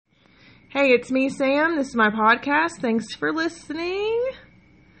Hey, it's me, Sam. This is my podcast. Thanks for listening.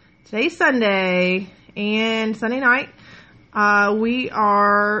 Today's Sunday and Sunday night. We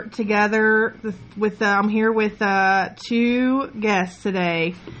are together I'm here with two guests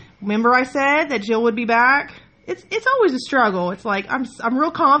today. Remember I said that Jill would be back? It's always a struggle. It's like I'm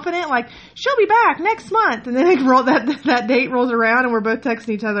real confident, like she'll be back next month, and then that date rolls around and we're both texting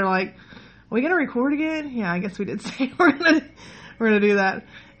each other like, are we gonna record again? Yeah, I guess we did say we're gonna do that.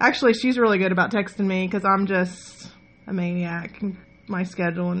 Actually, she's really good about texting me because I'm just a maniac. My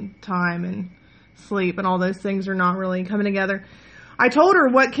schedule and time and sleep and all those things are not really coming together. I told her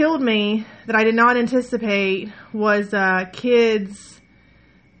what killed me that I did not anticipate was kids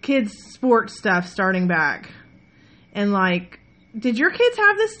sports stuff starting back. And like, did your kids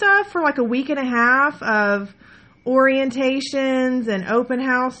have this stuff for like a week and a half of orientations and open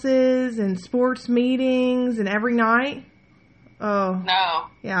houses and sports meetings and every night? Oh. No.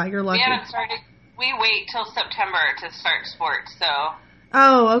 Yeah, you're lucky. We haven't started. We wait till September to start sports, so.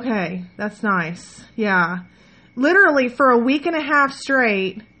 Oh, okay. That's nice. Yeah. Literally for a week and a half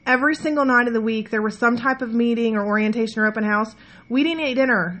straight, every single night of the week, there was some type of meeting or orientation or open house. We didn't eat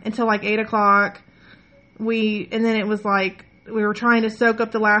dinner until like 8 o'clock. And then it was like, we were trying to soak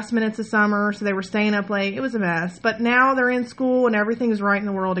up the last minutes of summer, so they were staying up late. It was a mess. But now they're in school and everything's right in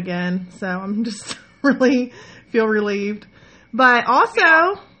the world again. So I'm just really feel relieved. But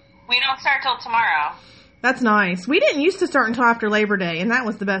also, we don't start till tomorrow. That's nice. We didn't used to start until after Labor Day, and that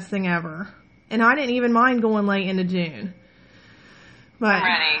was the best thing ever. And I didn't even mind going late into June. But I'm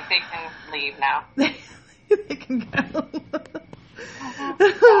ready. They can leave now. They can go.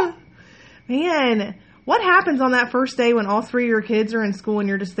 Man, what happens on that first day when all three of your kids are in school and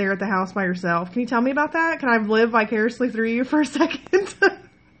you're just there at the house by yourself? Can you tell me about that? Can I live vicariously through you for a second?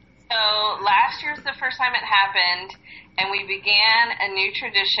 So last year was the first time it happened, and we began a new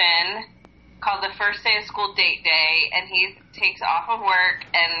tradition called the first day of school date day, and he takes off of work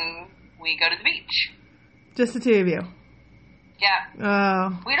and we go to the beach. Just the two of you? Yeah.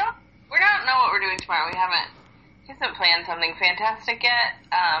 Oh. We don't know what we're doing tomorrow. He hasn't planned something fantastic yet,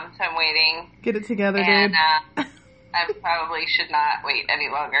 so I'm waiting. Get it together, dude. And I probably should not wait any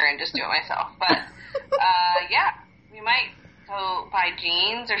longer and just do it myself. But, yeah, we might go buy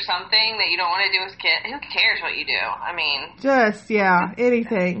jeans or something that you don't want to do as a kid. Who cares what you do? I mean, just, yeah,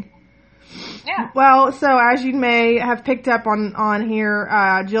 anything. Yeah. Well, so as you may have picked up on here,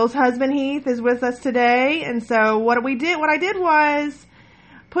 Jill's husband Heath is with us today, and so what I did was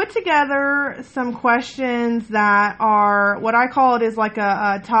put together some questions that are what I call it is like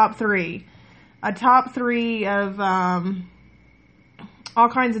a top three of all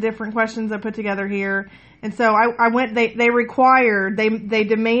kinds of different questions I put together here. And so I went, they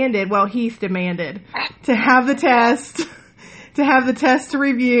demanded, well, Heath demanded to have the test to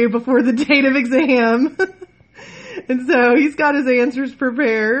review before the date of exam. And so he's got his answers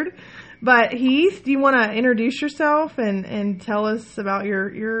prepared. But Heath, do you want to introduce yourself and tell us about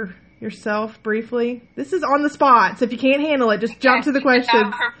yourself briefly? This is on the spot, so if you can't handle it, just jump to the questions.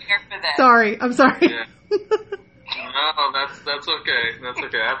 I'm not prepared for this. Sorry, I'm sorry. Yeah. No, that's okay. That's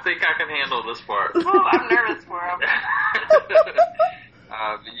okay. I think I can handle this part. Oh, I'm nervous for him.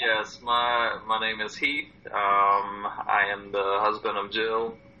 Yes, my name is Heath. I am the husband of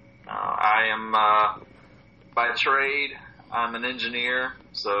Jill. I am by trade. I'm an engineer,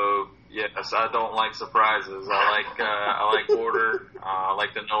 so yes, I don't like surprises. I like order. I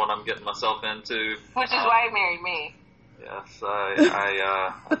like to know what I'm getting myself into. Which is why he married me. Yes,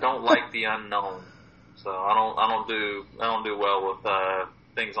 I don't like the unknown. So I don't do well with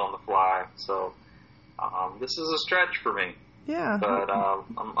things on the fly. So this is a stretch for me. Yeah. But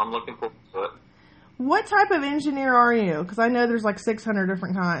I'm looking forward to it. What type of engineer are you? Because I know there's like 600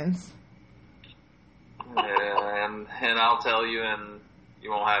 different kinds. Yeah, and I'll tell you, and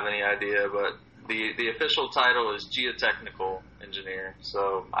you won't have any idea, but the official title is geotechnical engineer.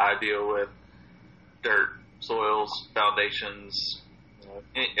 So I deal with dirt, soils, foundations,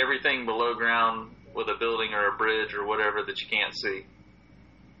 everything below ground with a building or a bridge or whatever that you can't see.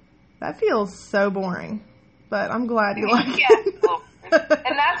 That feels so boring, but I'm glad you like it.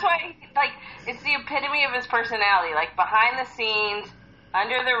 And that's why, like, it's the epitome of his personality. Like, behind the scenes,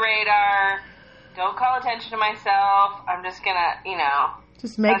 under the radar, don't call attention to myself. I'm just gonna,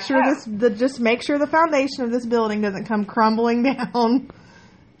 Just make sure the foundation of this building doesn't come crumbling down.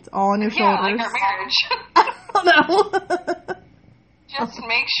 It's all on your shoulders. Yeah, like our marriage. I don't know. Just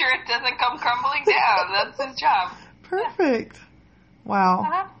make sure it doesn't come crumbling down. That's his job. Perfect. Wow.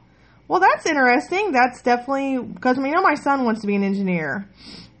 Uh-huh. Well, that's interesting. That's definitely, because, my son wants to be an engineer.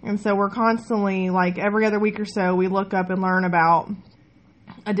 And so we're constantly, like, every other week or so, we look up and learn about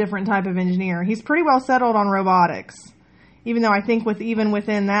a different type of engineer. He's pretty well settled on robotics, even though I think even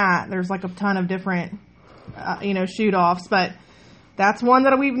within that, there's like a ton of different, shoot-offs. But that's one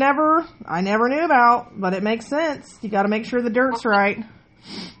that I never knew about, but it makes sense. You got to make sure the dirt's right.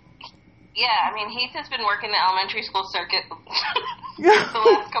 Yeah, I mean, Heath has been working the elementary school circuit the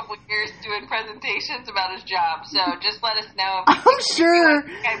last couple of years doing presentations about his job. So just let us know. I'm sure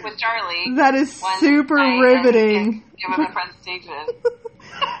with Charlie. That is super riveting. Give him a presentation.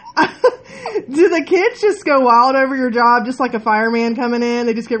 Do the kids just go wild over your job, just like a fireman coming in?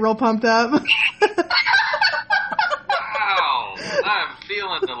 They just get real pumped up. Wow, I'm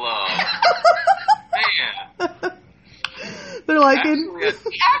feeling the love, man. They're like, actually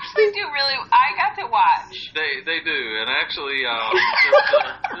do really. I got to watch. They do, and actually,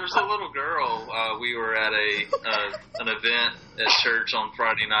 there's a little girl. We were at an event at church on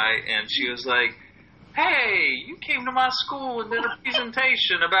Friday night, and she was like, "Hey, you came to my school and did a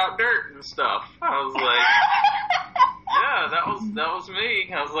presentation about dirt and stuff." I was like, "Yeah, that was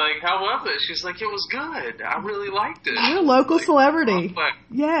me." I was like, "How was it?" She's like, "It was good. I really liked it." You're a local celebrity.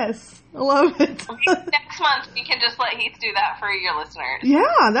 Yes. I love it. Next month, we can just let Heath do that for your listeners. Yeah,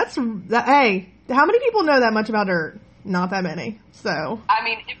 hey, how many people know that much about dirt? Not that many. So. I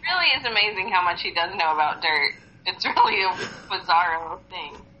mean, it really is amazing how much he does know about dirt. It's really a bizarro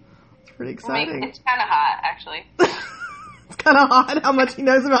thing. It's pretty exciting. It's kind of hot, actually. It's kind of hot how much he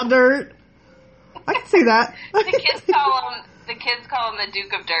knows about dirt. I can see that. The kids call him the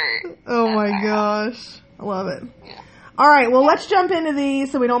Duke of Dirt. Oh my gosh. I love it. Yeah. All right, well, let's jump into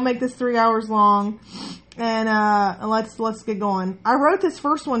these so we don't make this 3 hours long, and let's get going. I wrote this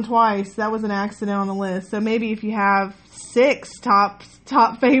first one twice. That was an accident on the list. So maybe if you have 6 top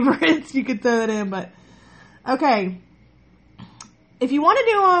favorites, you could throw that in. But okay, if you want to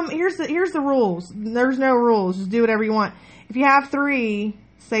do them, here's the rules. There's no rules. Just do whatever you want. If you have 3,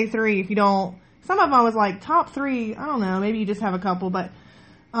 say 3. If you don't, some of them I was like top 3. I don't know. Maybe you just have a couple, but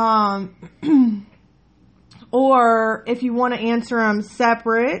or if you want to answer them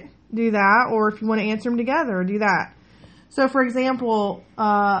separate, do that. Or if you want to answer them together, do that. So, for example,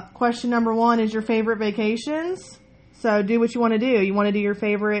 question number 1 is your favorite vacations. So, do what you want to do. You want to do your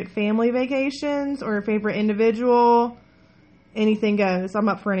favorite family vacations or your favorite individual. Anything goes. I'm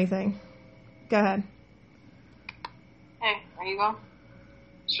up for anything. Go ahead. Hey, are you going?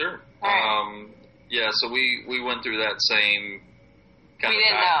 Sure. Right. Yeah, so we went through that same kind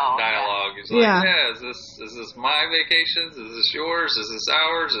of dialogue. It's like, is this my vacations? Is this yours? Is this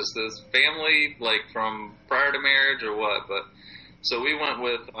ours? Is this family, like from prior to marriage or what? But so we went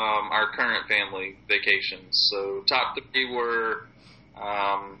with our current family vacations. So top 3 were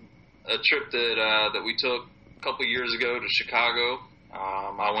a trip that we took a couple years ago to Chicago.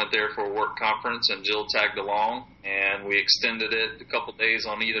 I went there for a work conference, and Jill tagged along, and we extended it a couple days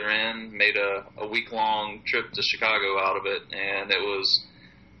on either end, made a week-long trip to Chicago out of it, and it was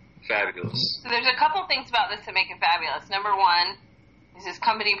fabulous. So there's a couple things about this that make it fabulous. Number 1 is his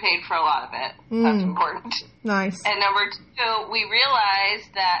company paid for a lot of it. That's important. Nice. And number 2, we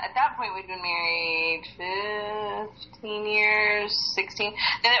realized that at that point we'd been married 15 years, 16.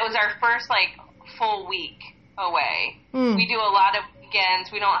 Then it was our first, full week away. We do a lot of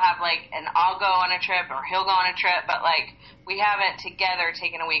weekends. We don't have an I'll go on a trip or he'll go on a trip, but we haven't together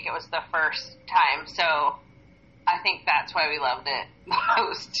taken a week. It was the first time, so I think that's why we loved it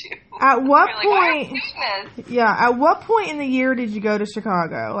most too. At what point? point? Why are we doing this? Yeah. At what point in the year did you go to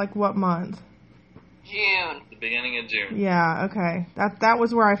Chicago? Like what month? June. The beginning of June. Yeah. Okay. That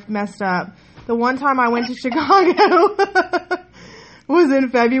was where I messed up. The one time I went to Chicago was in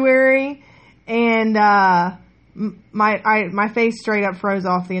February, and my face straight up froze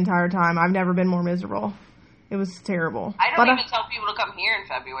off the entire time. I've never been more miserable. It was terrible. I don't even tell people to come here in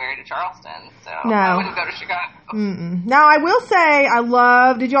February to Charleston, so no. I wouldn't go to Chicago. Now, I will say,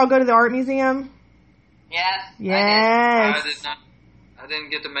 did y'all go to the art museum? Yes. Yes. I didn't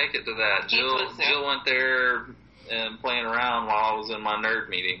get to make it to that. Jill went there and playing around while I was in my nerd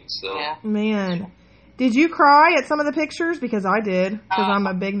meeting. So. Yeah. Man. Did you cry at some of the pictures? Because I did, because I'm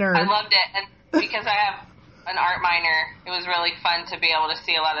a big nerd. I loved it, and because I have an art minor, it was really fun to be able to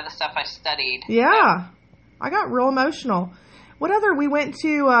see a lot of the stuff I studied. Yeah. I got real emotional. What other? We went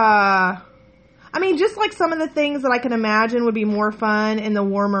to, just like some of the things that I can imagine would be more fun in the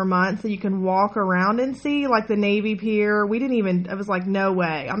warmer months that you can walk around and see, like the Navy Pier. I was like, no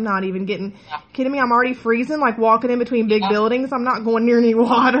way. I'm not even kidding me? I'm already freezing, like walking in between big buildings. I'm not going near any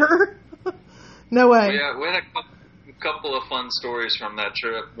water. No way. We had a couple of fun stories from that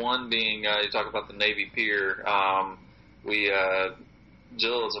trip. One being, you talk about the Navy Pier.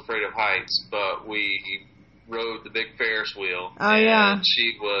 Jill is afraid of heights, but we rode the big Ferris wheel. Oh, yeah. And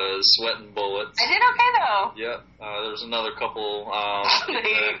she was sweating bullets. I did okay though. Yep. There was another couple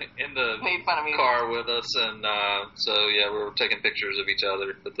in the Made fun of me. car with us, and so yeah, we were taking pictures of each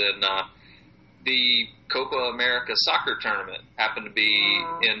other. But then the Copa America soccer tournament happened to be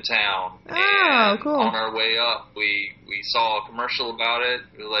in town, and cool. on our way up, we saw a commercial about it.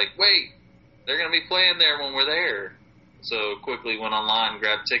 We were like, wait, they're going to be playing there when we're there. So quickly went online,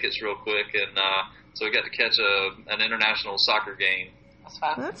 grabbed tickets real quick, and so we got to catch an international soccer game. That's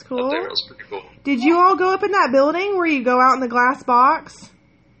fun. That's cool. Up there. It was pretty cool. Did you all go up in that building where you go out in the glass box?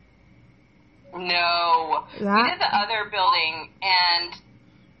 No. We did the other building and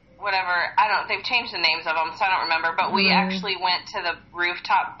whatever. They've changed the names of them, so I don't remember. But we actually went to the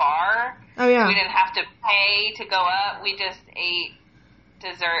rooftop bar. Oh, yeah. We didn't have to pay to go up. We just ate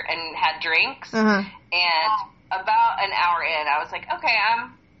dessert and had drinks. Uh-huh. And about an hour in, I was like, okay,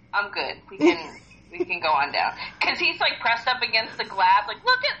 I'm good. We can go on down. Because he's like pressed up against the glass, like,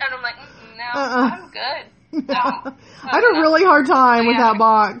 look at, and I'm like, no, I'm good. I had a really hard time with that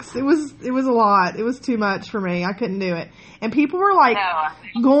box. It was a lot. It was too much for me. I couldn't do it. And people were like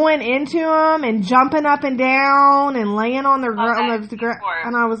going into them and jumping up and down and laying on their ground.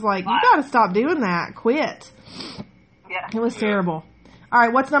 And I was like, you got to stop doing that. Quit. Yeah. It was terrible. All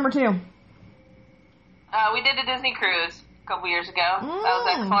right, what's number 2? We did a Disney cruise a couple years ago. That was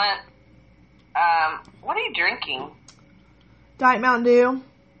excellent. What are you drinking? Diet Mountain Dew.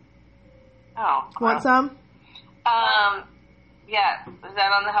 Oh. Want some? Yeah. Is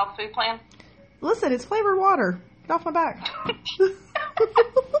that on the health food plan? Listen, it's flavored water. Get off my back.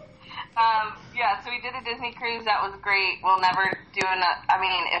 Yeah, so we did a Disney cruise. That was great. We'll never do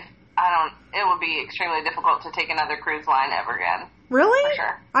it would be extremely difficult to take another cruise line ever again. Really? For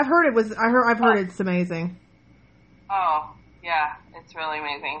sure. I've heard it's amazing. Oh, yeah. It's really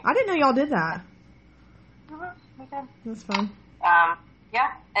amazing. I didn't know y'all did that. We did. That's fun.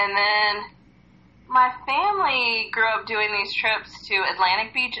 Yeah. And then my family grew up doing these trips to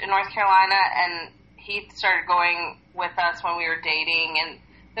Atlantic Beach in North Carolina, and he started going with us when we were dating, and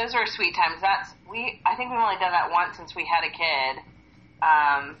those were sweet times. I think we've only done that once since we had a kid.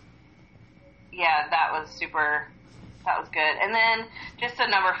 Yeah, that was good. And then just a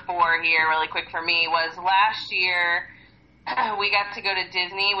number 4 here really quick for me was last year we got to go to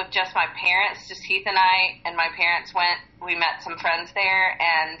Disney with just my parents, just Heath and I, and my parents went. We met some friends there,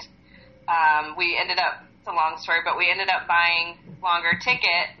 and we ended up, it's a long story, but we ended up buying longer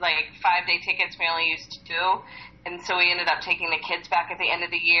ticket, like 5-day tickets we only used 2. And so we ended up taking the kids back at the end of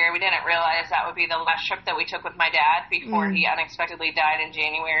the year. We didn't realize that would be the last trip that we took with my dad before he unexpectedly died in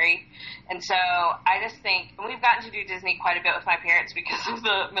January. And so I just think, and we've gotten to do Disney quite a bit with my parents because of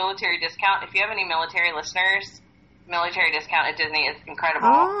the military discount. If you have any military listeners, military discount at Disney is incredible.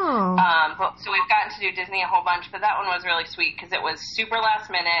 Oh. So we've gotten to do Disney a whole bunch, but that one was really sweet because it was super last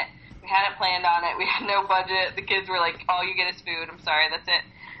minute. We hadn't planned on it. We had no budget. The kids were like, all you get is food. I'm sorry, that's it.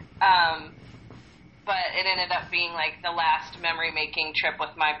 But it ended up being like the last memory-making trip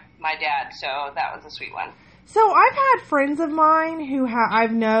with my dad, so that was a sweet one. So I've had friends of mine who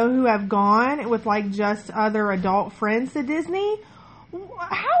have gone with like just other adult friends to Disney.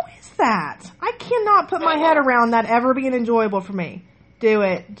 How is that? I cannot put my head around that ever being enjoyable for me. Do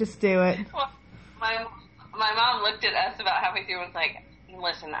it. Just do it. Well, my mom looked at us about halfway through and was like,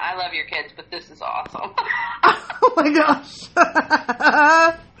 listen, I love your kids, but this is awesome. Oh my gosh.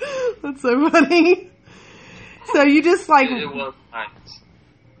 That's so funny. So you just like It was nice.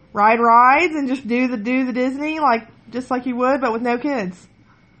 ride rides and just do the Disney just like you would, but with no kids.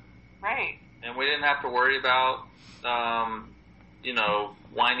 Right. And we didn't have to worry about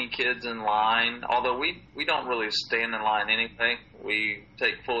whiny kids in line. Although we don't really stand in line anyway. We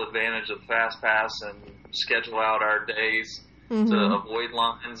take full advantage of the Fast Pass and schedule out our days to avoid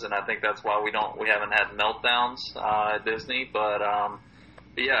lines, and I think that's why we haven't had meltdowns at Disney. But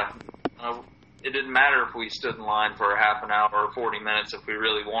yeah, it didn't matter if we stood in line for a half an hour or 40 minutes if we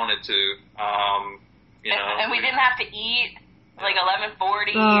really wanted to. And we didn't have to eat like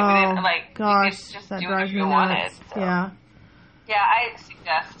 11:40. Oh, gosh, just that do drives what you me wanted. nuts. So. Yeah. Yeah, I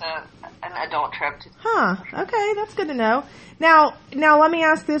suggest an adult trip. Okay, that's good to know. Now let me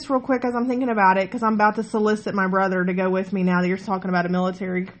ask this real quick as I'm thinking about it, because I'm about to solicit my brother to go with me now that you're talking about a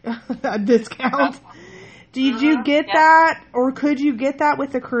military discount. Did you get that, or could you get that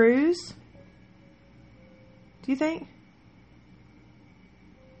with the cruise? Do you think?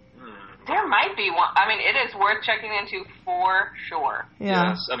 There might be one. I mean, it is worth checking into for sure.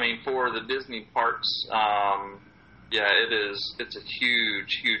 Yeah. Yes, I mean, for the Disney parks, it is. It's a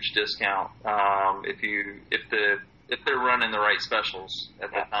huge discount if they're running the right specials at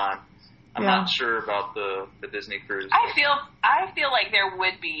the time. I'm not sure about the Disney cruise. I feel like there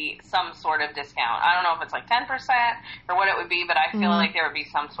would be some sort of discount. I don't know if it's like 10% or what it would be, but I feel like there would be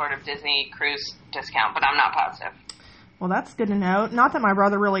some sort of Disney cruise discount, but I'm not positive. Well, that's good to know. Not that my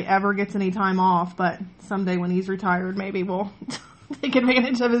brother really ever gets any time off, but someday when he's retired, maybe we'll take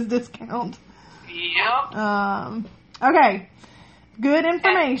advantage of his discount. Yep. Okay. Good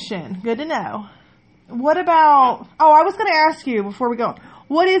information. Good to know. What about... Oh, I was going to ask you before we go.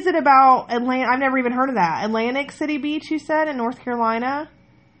 What is it about Atlantic? I've never even heard of that. Atlantic City Beach, you said, in North Carolina?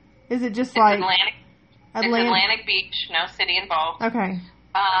 Is it just like... It's Atlantic Beach, no city involved. Okay.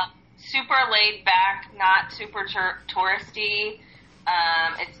 Super laid back, not super touristy.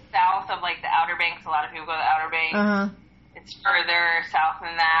 It's south of like the Outer Banks. A lot of people go to the Outer Banks. Uh-huh. It's further south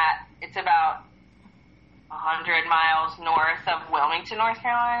than that. It's about 100 miles north of Wilmington, North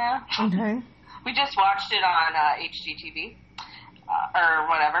Carolina. Okay. We just watched it on HGTV or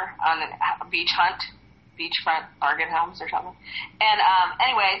whatever on a beach hunt, beachfront bargain homes or something. And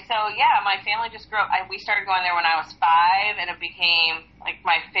anyway, so yeah, my family just grew up. We started going there when I was 5, and it became like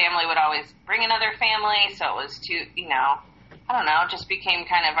my family would always bring another family, so it was I don't know, just became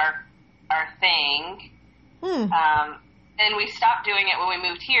kind of our thing. And we stopped doing it when we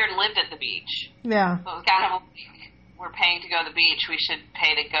moved here and lived at the beach. Yeah. So it was kind of like, we're paying to go to the beach, we should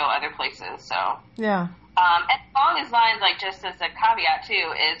pay to go other places. So yeah. And along these lines, like just as a caveat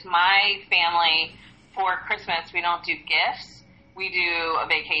too, is my family for Christmas we don't do gifts, we do a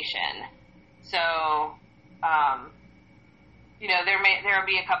vacation. So, there'll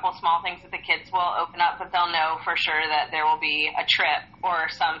be a couple small things that the kids will open up, but they'll know for sure that there will be a trip or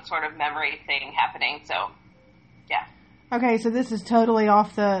some sort of memory thing happening. So, yeah. Okay, so this is totally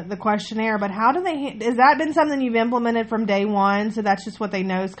off the questionnaire, but how do they... Has that been something you've implemented from day one, so that's just what they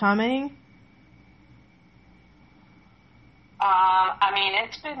know is coming?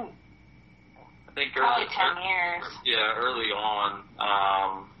 It's been I think probably 10 years. Yeah, early on,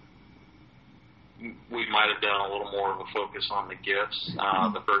 we might have done a little more of a focus on the gifts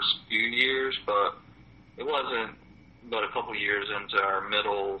the first few years, but it wasn't but a couple years into our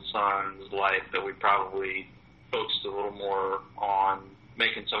middle son's life that we probably focused a little more on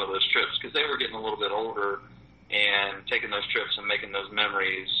making some of those trips, because they were getting a little bit older and taking those trips and making those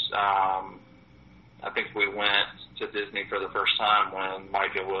memories. I think we went to Disney for the first time when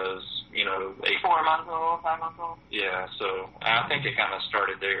Micah was, 4 months old, 5 months old. Yeah, so I think it kind of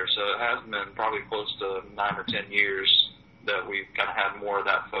started there. So it has been probably close to 9 or 10 years that we've kind of had more of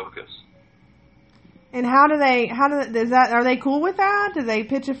that focus. And are they cool with that? Do they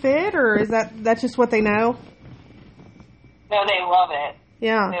pitch a fit, or is that's just what they know? No, they love it.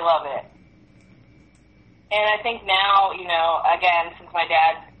 Yeah. They love it. And I think now, again, since my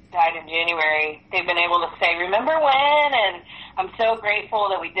dad died in January, they've been able to say, remember when? And I'm so grateful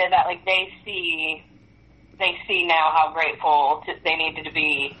that we did that. Like, they see now how grateful they needed to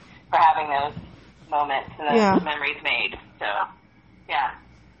be for having those moments and those memories made. So, yeah,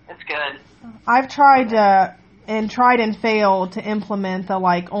 it's good. I've tried and failed to implement the,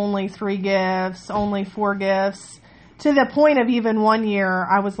 only 3 gifts, only 4 gifts, to the point of even one year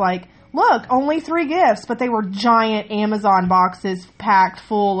I was like, look, only 3 gifts, but they were giant Amazon boxes packed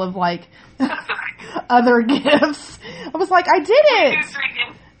full of, other gifts. I was like, I did it!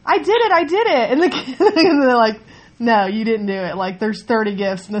 I did it! And they're like, no, you didn't do it. There's 30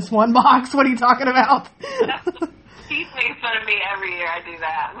 gifts in this one box. What are you talking about? He makes fun of me every year I do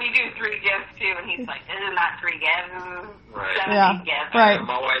that. We do 3 gifts, too, and he's like, this is not 3 gifts, right. 17 gifts. Right.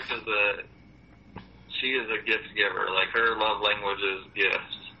 My wife is a gift giver. Her love language is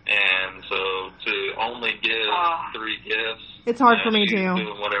gifts. And so to only give 3 gifts, it's hard for me too.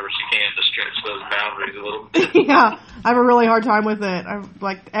 Doing whatever she can to stretch those boundaries a little bit. Yeah, I have a really hard time with it.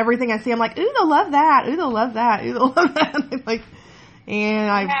 Everything I see, I'm like, ooh, they'll love that. Ooh, they'll love that. Ooh, they'll love that. And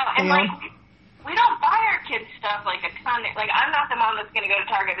we don't buy our kids stuff a ton. I'm not the mom that's going to go to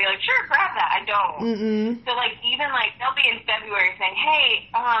Target and be like, sure, grab that. I don't. Mm-mm. So even they'll be in February saying, hey,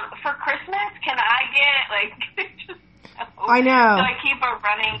 for Christmas, can I get just. I know. So I keep a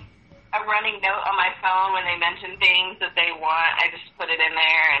running note on my phone when they mention things that they want. I just put it in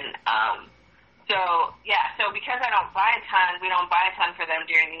there, and so because I don't buy a ton, we don't buy a ton for them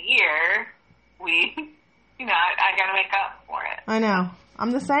during the year. I got to make up for it. I know. I'm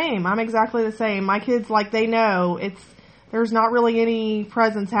the same. I'm exactly the same. My kids, they know there's not really any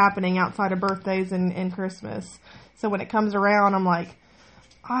presents happening outside of birthdays and Christmas. So when it comes around, I'm like.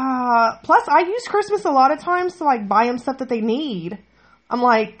 Plus I use Christmas a lot of times to buy them stuff that they need. I'm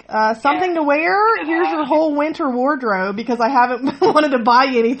like, something to wear? Here's your whole winter wardrobe, because I haven't wanted to buy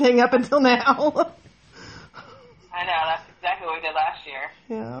anything up until now. I know, that's exactly exactly what we did last year.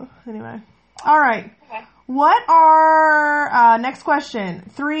 Yeah. Anyway. All right. Okay. What are, next question,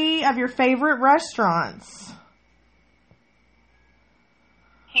 3 of your favorite restaurants?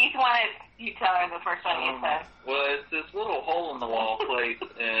 Heath wanted you tell her the first one you said. Well, it's this little hole-in-the-wall place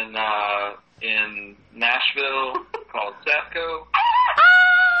in Nashville called Satco.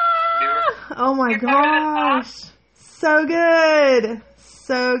 Oh my gosh. So good.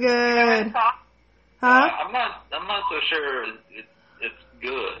 So good. Huh? I'm not so sure it's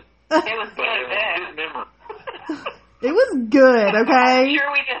good. It was But it good was a then. good memory. It was good, I'm okay?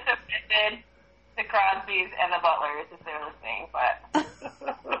 sure we just offended the Crosbys and the Butlers if they're listening, but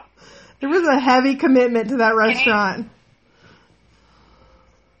There was a heavy commitment to that restaurant.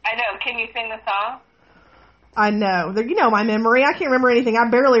 I know. Can you sing the song? I know. You know my memory. I can't remember anything. I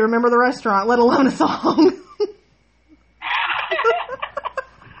barely remember the restaurant, let alone a song.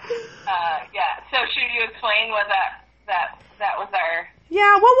 Yeah. So should you explain what that was our?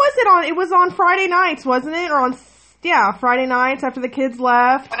 Yeah, what was it on? It was on Friday nights, wasn't it? Or on, Friday nights after the kids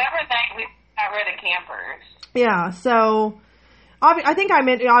left. Whatever night we got rid of campers. Yeah, so I think I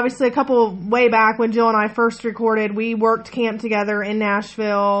meant, obviously, a couple way back when Jill and I first recorded, we worked camp together in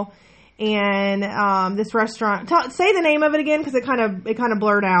Nashville, and this restaurant. Say the name of it again, because it kind of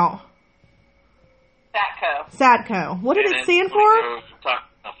blurred out. Satco. Satco. What did it stand for?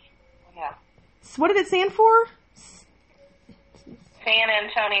 Yeah. What did it stand for? San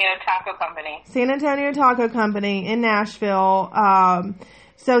Antonio Taco Company. San Antonio Taco Company in Nashville.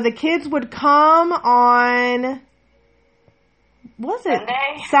 So the kids would come on, was it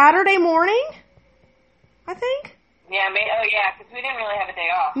Sunday? Saturday morning? I think. Yeah, because we didn't really have a day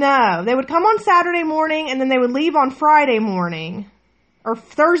off. No, they would come on Saturday morning and then they would leave on Friday morning or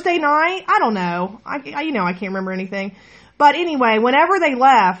Thursday night. I don't know. I can't remember anything. But anyway, whenever they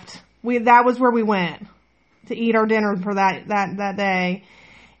left, that was where we went to eat our dinner for that day.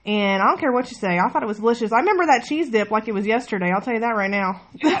 And I don't care what you say. I thought it was delicious. I remember that cheese dip like it was yesterday. I'll tell you that right now.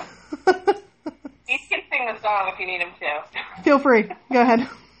 Yeah. You can sing the song if you need him to. Feel free. Go ahead.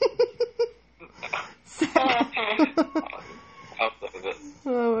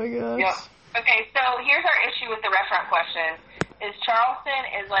 Oh my gosh. Yep. Okay, so here's our issue with the restaurant question. Is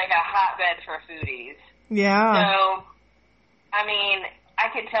Charleston is like a hotbed for foodies. Yeah. So, I mean,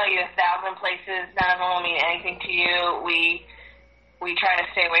 I could tell you 1,000 places. None of them will mean anything to you. We try to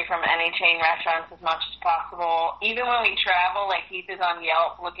stay away from any chain restaurants as much as possible. Even when we travel, like Heath is on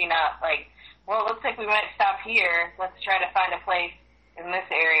Yelp looking up, like, well, it looks like we might stop here. Let's try to find a place in this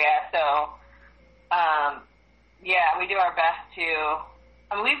area. So, yeah, we do our best to.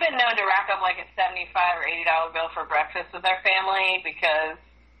 I mean, we've been known to rack up like a $75 or $80 bill for breakfast with our family because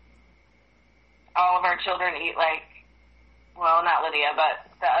all of our children eat like, well, not Lydia, but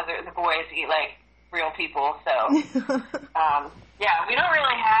the boys eat like real people. So, yeah, we don't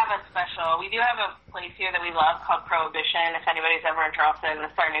really have a special. We do have a place here that we love called Prohibition. If anybody's ever in Charleston,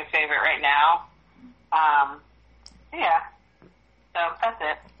 it's our new favorite right now. Yeah. So that's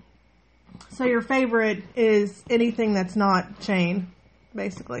it. So your favorite is anything that's not chain,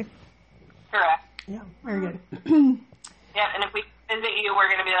 basically. Correct. Yeah, very good. Yeah, and if we visit you, we're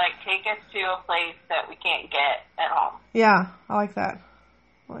going to be like, take us to a place that we can't get at home. Yeah, I like that.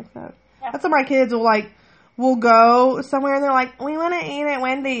 Yeah. That's what my kids will go somewhere and they're like, we want to eat at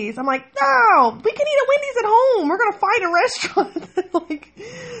Wendy's. I'm like, no, we can eat at Wendy's at home. We're going to find a restaurant that like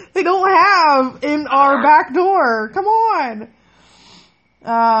they don't have in our back door. Come on. Okay.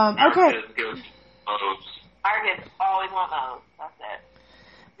 Our kids go to Moe's. Our kids always want those. That's it.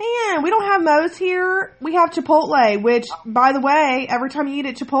 Man, we don't have Moe's here. We have Chipotle, which, by the way, every time you eat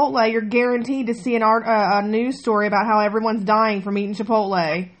at Chipotle, you're guaranteed to see a news story about how everyone's dying from eating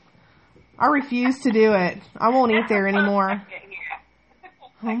Chipotle. I refuse to do it. I won't eat there anymore.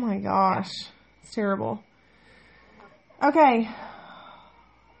 Oh my gosh. It's terrible. Okay.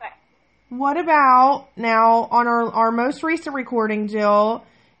 What about, now, on our most recent recording, Jill,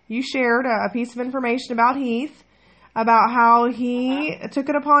 you shared a piece of information about Heath, about how he took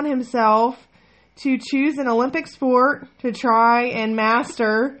it upon himself to choose an Olympic sport to try and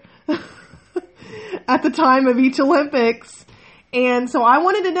master at the time of each Olympics. And so I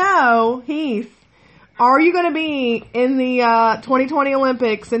wanted to know, Heath, are you going to be in the 2020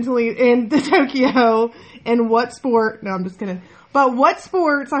 Olympics in Tokyo? And what sport? No, I'm just kidding. But what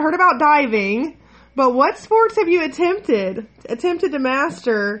sports? I heard about diving. But what sports have you attempted to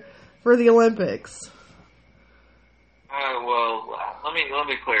master for the Olympics? Well, let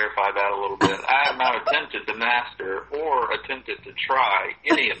me clarify that a little bit. I have not attempted to master or attempted to try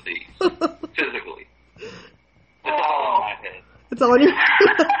any of these physically. It's all in my head. It's all in your...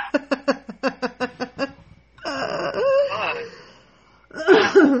 But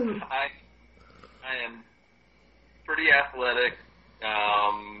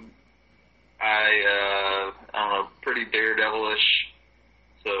devilish.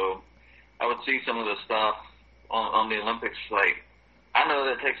 So I would see some of the stuff on the Olympics. Like, I know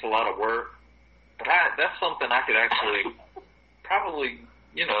that takes a lot of work, but that's something I could actually probably,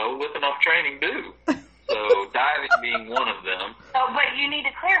 with enough training do. So diving being one of them. Oh, but you need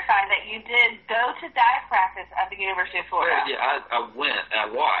to clarify that you did go to dive practice at the University of Florida. Yeah, I went. I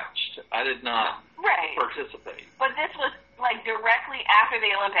watched. I did not participate. But this was like directly after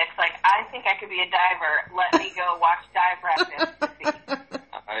the Olympics. Like, I think I could be a diver. Let me go watch dive practice to see.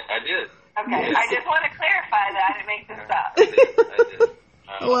 I did. Okay, I just want to clarify that and make this up. I did.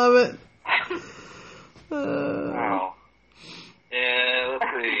 I love it. Wow. Yeah, let's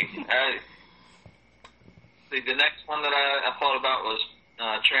see. The next one that I thought about was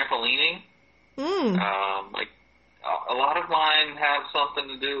trampolining. Like, a lot of mine have something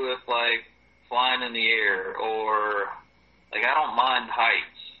to do with, like, flying in the air, or, like, I don't mind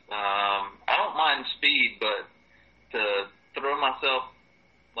heights. I don't mind speed, but to throw myself,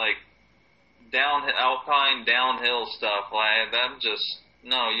 like, alpine, downhill stuff, like, I'm just,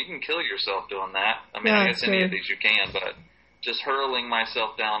 no, you can kill yourself doing that. I mean, I guess any of these you can, but just hurling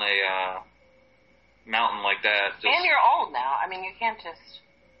myself down a mountain like that. And you're old now. I mean, you can't just...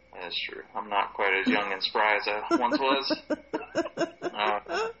 That's true. I'm not quite as young and spry as I once was.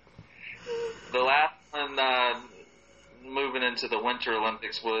 The last one, moving into the Winter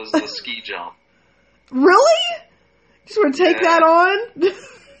Olympics, was the ski jump. Really? Just want to take that on?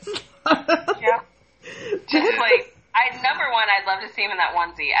 Yeah. Just like, number one, I'd love to see him in that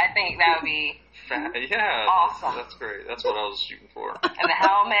onesie. I think that would be awesome. That's great. That's what I was shooting for. And the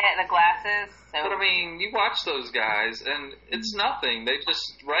helmet and the glasses. So. But I mean, you watch those guys, and it's nothing. They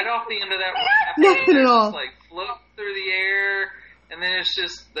just, right off the end of that nothing at all. Just, like, float through the air, and then it's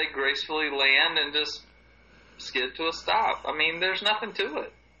just, they gracefully land and just skid to a stop. I mean, there's nothing to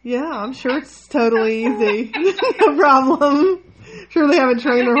it. Yeah, I'm sure it's totally easy. No problem. Sure they haven't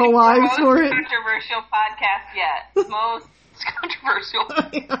trained their whole lives for it. Most controversial podcast yet. Most controversial.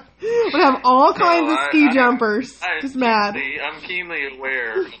 We have all kinds of ski jumpers. Just mad. I'm keenly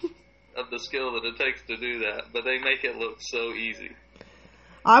aware of the skill that it takes to do that, but they make it look so easy.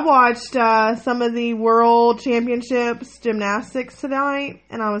 I watched some of the World Championships gymnastics tonight,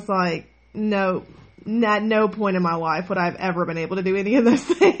 and I was like, no, at no point in my life would I have ever been able to do any of those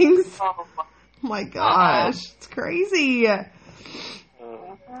things. Oh my gosh, it's crazy.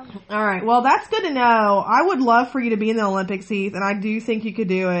 All right, well, that's good to know. I would love for you to be in the Olympics, Heath, and I do think you could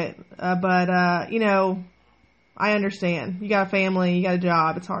do it. But I understand. You got a family, you got a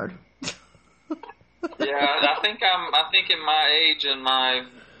job. It's hard. Yeah, I think in my age and my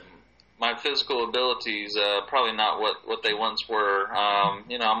physical abilities, probably not what they once were. I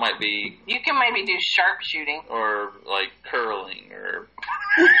might be. You can maybe do sharpshooting or like curling or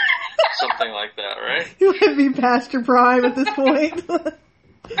something like that, right? You might be past your prime at this point.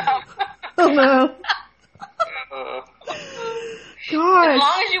 Oh no. Gosh. As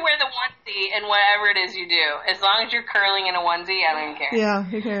long as you wear the onesie and whatever it is you do, as long as you're curling in a onesie, I don't even care. Yeah,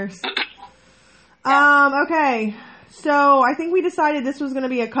 who cares? Okay. So I think we decided this was going to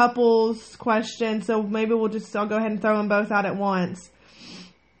be a couples question, so maybe I'll go ahead and throw them both out at once.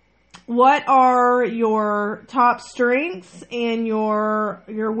 What are your top strengths and your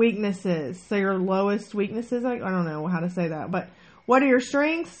weaknesses? So your lowest weaknesses? I don't know how to say that, but what are your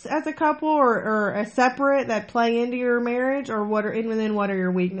strengths as a couple or a separate that play into your marriage, or what are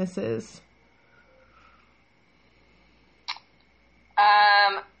your weaknesses?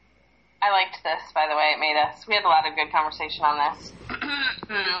 I liked this, by the way. We had a lot of good conversation on this,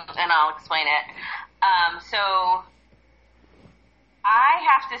 and I'll explain it. So I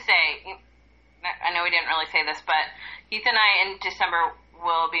have to say, I know we didn't really say this, but Heath and I in December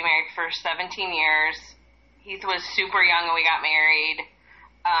will be married for 17 years. Heath was super young when we got married,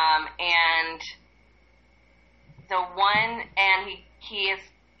 and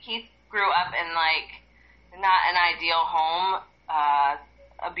he grew up in like not an ideal home,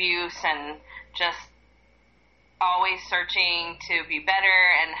 abuse, and just always searching to be better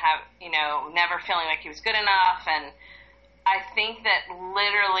and have never feeling like he was good enough. And I think that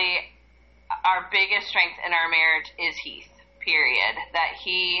literally our biggest strength in our marriage is Heath. Period. That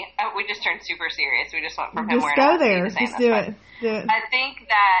we just turned super serious. We just went from him wearing a there. Just do it. I think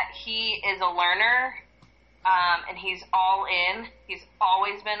that he is a learner, and he's all in. He's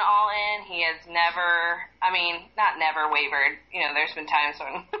always been all in. He has never, not never wavered. There's been times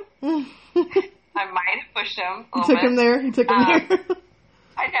when I might have pushed him a little bit. You took him there.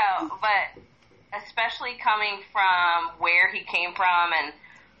 I know, but especially coming from where he came from and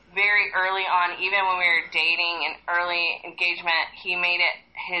very early on, even when we were dating and early engagement, he made it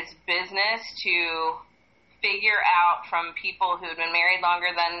his business to figure out from people who had been married longer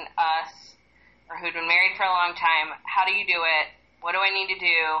than us or who'd been married for a long time, how do you do it? What do I need to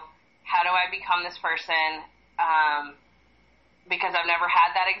do? How do I become this person? Because I've never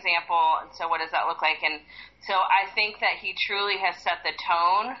had that example, and so what does that look like? And so I think that he truly has set the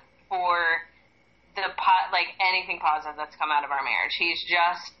tone for like anything positive that's come out of our marriage. He's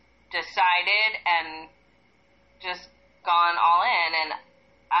just decided and just gone all in, and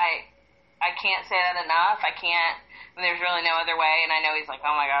I can't say that enough. There's really no other way, and I know he's like,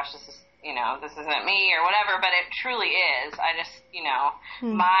 oh my gosh, this isn't me or whatever, but it truly is. I just,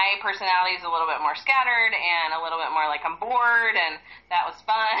 my personality is a little bit more scattered and a little bit more like I'm bored, and that was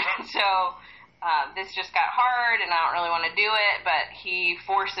fun. So this just got hard, and I don't really want to do it, but he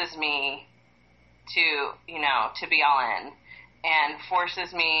forces me to be all in, and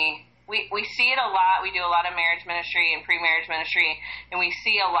forces me. We see it a lot. We do a lot of marriage ministry and pre-marriage ministry, and we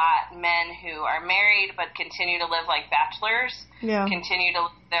see a lot men who are married but continue to live like bachelors, continue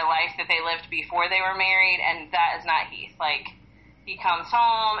to live their life that they lived before they were married, and that is not Heath. Like, he comes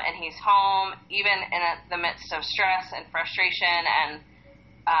home, and he's home even in the midst of stress and frustration, and,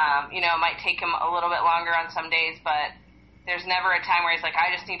 it might take him a little bit longer on some days, but there's never a time where he's like, I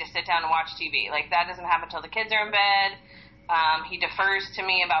just need to sit down and watch TV. Like, that doesn't happen until the kids are in bed. He defers to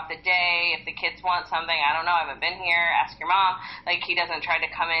me about the day. If the kids want something, I don't know, I haven't been here, ask your mom. Like, he doesn't try to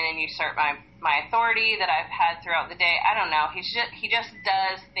come in and usurp my authority that I've had throughout the day. I don't know. He just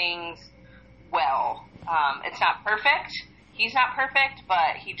does things well. It's not perfect. He's not perfect,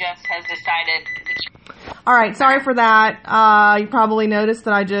 but he just has decided. All right, sorry for that. You probably noticed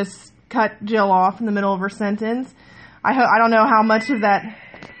that I just cut Jill off in the middle of her sentence. I don't know how much of that.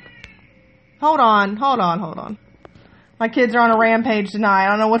 Hold on. My kids are on a rampage tonight. I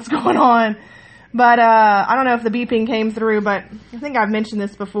don't know what's going on. But I don't know if the beeping came through, but I think I've mentioned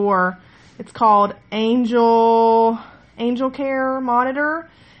this before. It's called Angel Care Monitor.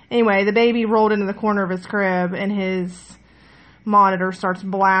 Anyway, the baby rolled into the corner of his crib, and his monitor starts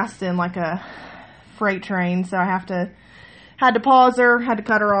blasting like a freight train. So I had to pause her, had to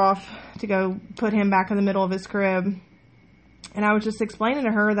cut her off to go put him back in the middle of his crib. And I was just explaining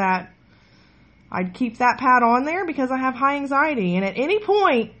to her that I'd keep that pad on there because I have high anxiety, and at any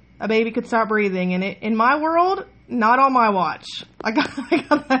point a baby could stop breathing. And in my world, not on my watch. I got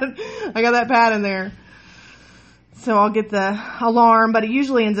that pad in there, so I'll get the alarm. But it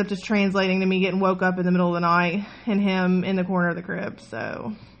usually ends up just translating to me getting woke up in the middle of the night and him in the corner of the crib.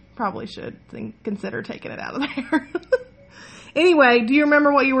 So probably should consider taking it out of there. Anyway, do you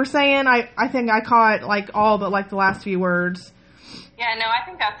remember what you were saying? I think I caught all but the last few words. Yeah, no, I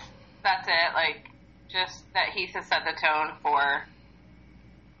think that's it. Like, just that Heath has set the tone for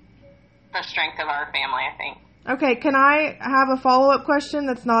the strength of our family, I think. Okay, can I have a follow-up question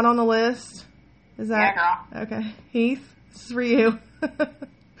that's not on the list? Is that? Yeah, girl. Okay. Heath, this is for you.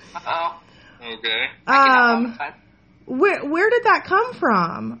 Uh-oh. Okay. Where did that come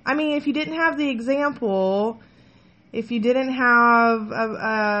from? I mean, if you didn't have the example, if you didn't have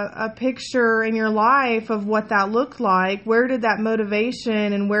a picture in your life of what that looked like, where did that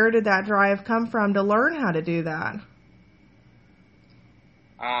motivation and where did that drive come from to learn how to do that?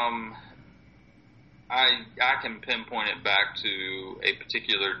 I can pinpoint it back to a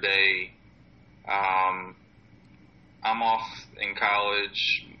particular day. I'm off in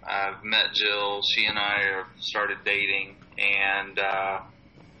college. I've met Jill. She and I have started dating, and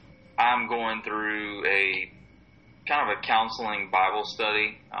I'm going through a kind of a counseling Bible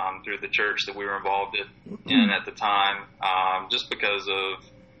study through the church that we were involved in at the time, just because of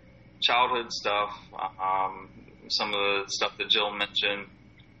childhood stuff, some of the stuff that Jill mentioned.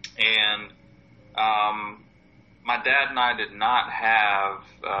 And my dad and I did not have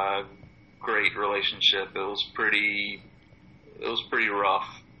a great relationship. It was pretty rough.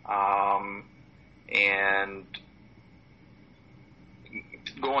 And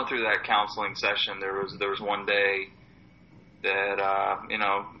going through that counseling session, there was one day that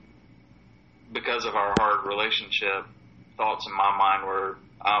because of our hard relationship, thoughts in my mind were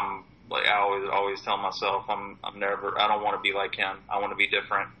I always tell myself I don't want to be like him. I want to be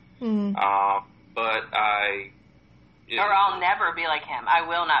different. Mm-hmm. But I'll never be like him. I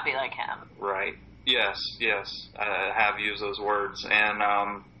will not be like him. Right. Yes. I have used those words, and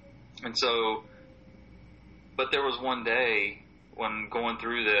so, but there was one day when going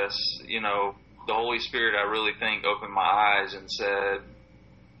through this, the Holy Spirit, I really think, opened my eyes and said,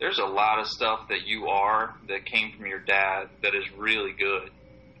 there's a lot of stuff that you are that came from your dad that is really good.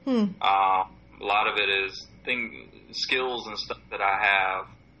 A lot of it is skills and stuff that I have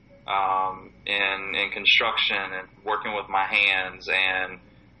in construction and working with my hands and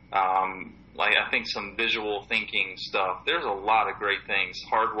like I think some visual thinking stuff. There's a lot of great things,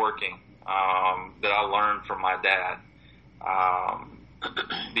 hardworking, that I learned from my dad.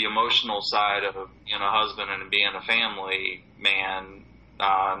 The emotional side of being a husband and being a family man,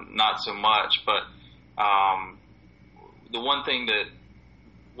 not so much. But the one thing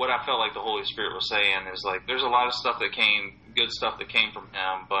what I felt like the Holy Spirit was saying is like, there's a lot of good stuff that came from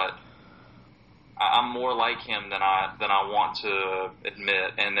him, but I'm more like him than I want to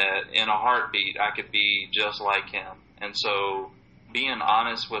admit, and that in a heartbeat I could be just like him. And so being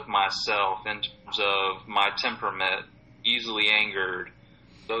honest with myself in terms of my temperament, easily angered,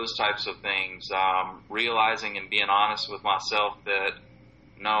 those types of things, realizing and being honest with myself that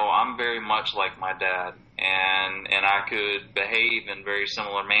no, I'm very much like my dad, and I could behave in very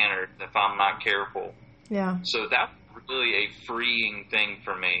similar manner if I'm not careful. Yeah. So that's really a freeing thing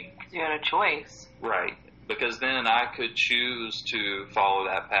for me. You had a choice. Right. Because then I could choose to follow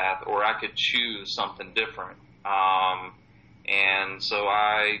that path, or I could choose something different. And so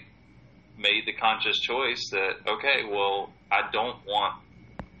I made the conscious choice that, okay, well, I don't want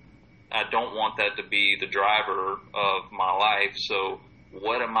that to be the driver of my life. So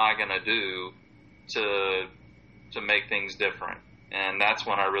what am I going to do to make things different? And that's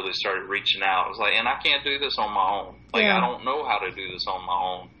when I really started reaching out. I was like, and I can't do this on my own. Like, Yeah. I don't know how to do this on my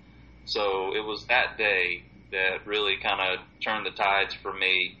own. So it was that day that really kind of turned the tides for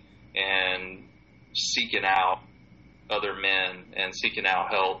me, and seeking out other men and seeking out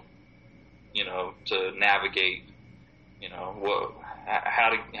help, to navigate, how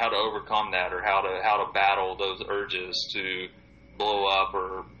to overcome that, or how to battle those urges to blow up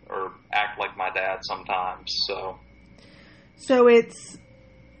or act like my dad sometimes. So it's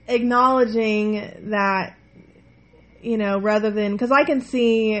acknowledging that, rather than, because I can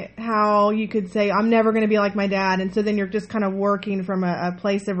see how you could say, I'm never going to be like my dad. And so then you're just kind of working from a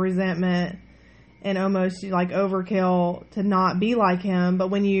place of resentment and almost like overkill to not be like him. But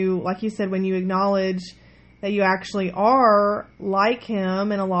when you, like you said, when you acknowledge that you actually are like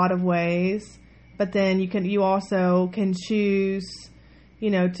him in a lot of ways, but then you also can choose,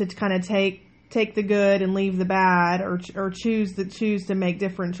 to kind of take the good and leave the bad, or choose to make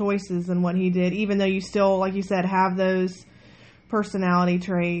different choices than what he did, even though you still, like you said, have those personality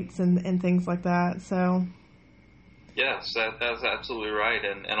traits and things like that. So yes, that's absolutely right.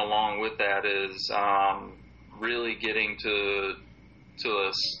 And along with that is really getting to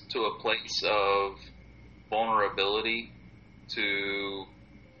a place of vulnerability to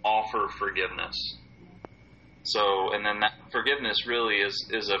offer forgiveness. So, and then that forgiveness really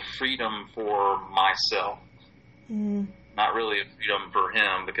is a freedom for myself, not really a freedom for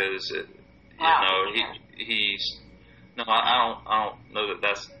him, because he's no, I don't know that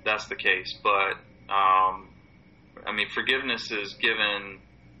that's the case, but forgiveness is given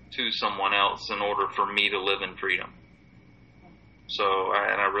to someone else in order for me to live in freedom. So,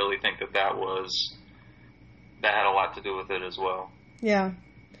 and I really think that had a lot to do with it as well. Yeah.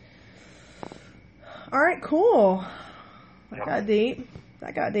 All right, cool. That got deep.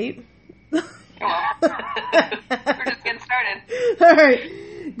 We're just getting started. All right.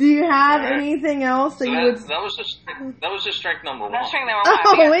 Do you have anything else that you would? That was just strength number one. That's strength number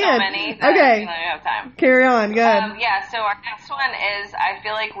one. We have so many that okay. We don't have time. Carry on. Go ahead. So our next one is, I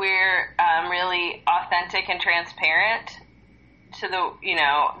feel like we're really authentic and transparent to the,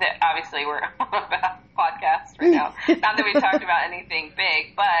 that obviously we're on a podcast right now. Not that we talked about anything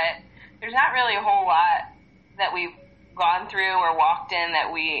big, but there's not really a whole lot that we've gone through or walked in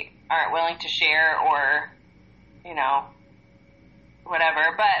that we aren't willing to share, or, whatever.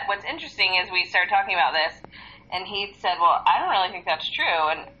 But what's interesting is we started talking about this, and he said, well, I don't really think that's true.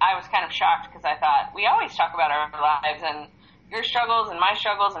 And I was kind of shocked, because I thought, we always talk about our lives and your struggles and my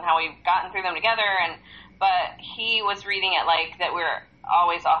struggles and how we've gotten through them together. But he was reading it like that we're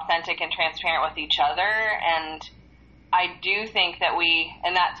always authentic and transparent with each other. And I do think that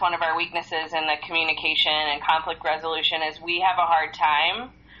and that's one of our weaknesses in the communication and conflict resolution, is we have a hard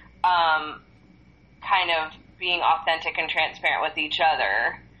time kind of being authentic and transparent with each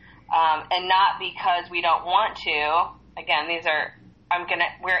other. And not because we don't want to. Again,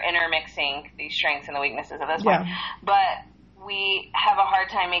 we're intermixing these strengths and the weaknesses at this point. But we have a hard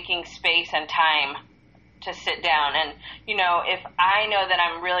time making space and time to sit down. And, if I know that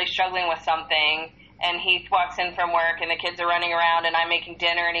I'm really struggling with something, and he walks in from work and the kids are running around and I'm making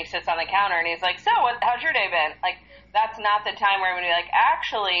dinner and he sits on the counter and he's like, so how's your day been? Like, that's not the time where I'm going to be like,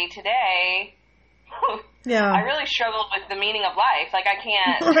 actually, today, I really struggled with the meaning of life. Like, I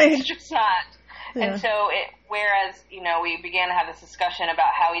can't, it's just not. Yeah. And so whereas, we began to have this discussion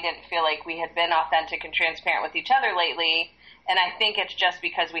about how we didn't feel like we had been authentic and transparent with each other lately, And I think it's just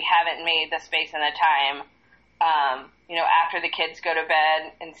because we haven't made the space and the time, after the kids go to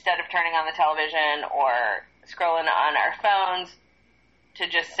bed, instead of turning on the television or scrolling on our phones, to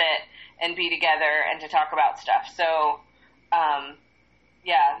just sit and be together and to talk about stuff. So,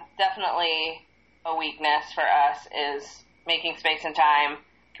 definitely a weakness for us is making space and time,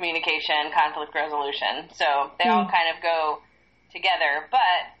 communication, conflict resolution. So they all kind of go together.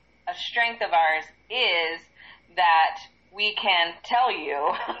 But a strength of ours is that we can tell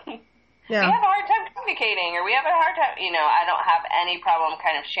you we have a hard time communicating, or we have a hard time, I don't have any problem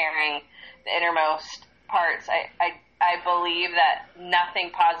kind of sharing the innermost parts. I believe that nothing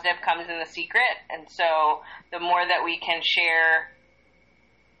positive comes in the secret, and so the more that we can share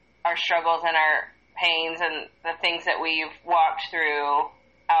our struggles and our pains and the things that we've walked through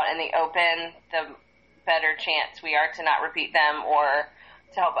out in the open, the better chance we are to not repeat them or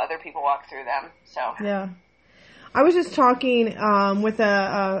to help other people walk through them. So I was just talking with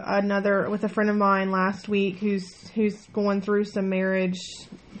a friend of mine last week who's going through some marriage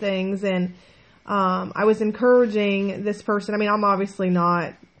things, and I was encouraging this person. I mean, I'm obviously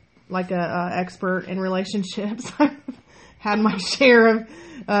not like a expert in relationships. I've had my share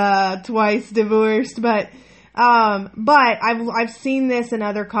of twice divorced, but I've seen this in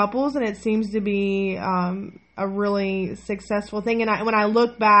other couples, and it seems to be a really successful thing. And when I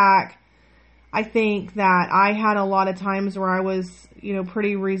look back, I think that I had a lot of times where I was,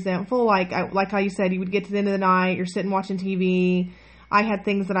 pretty resentful. Like how you said, you would get to the end of the night, you're sitting watching TV. I had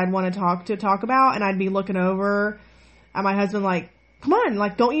things that I'd want to talk about, and I'd be looking over at my husband like, come on,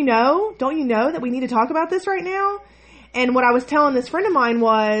 like, don't you know that we need to talk about this right now? And what I was telling this friend of mine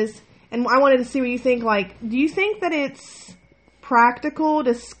was, and I wanted to see what you think, like, do you think that it's practical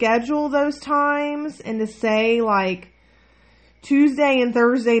to schedule those times and to say, like, Tuesday and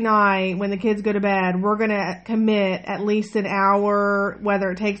Thursday night when the kids go to bed, we're going to commit at least an hour,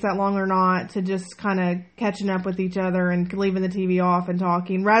 whether it takes that long or not, to just kind of catching up with each other and leaving the TV off and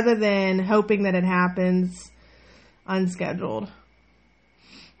talking, rather than hoping that it happens unscheduled?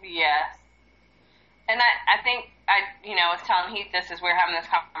 Yes. And I think I was telling Heath this as we were having this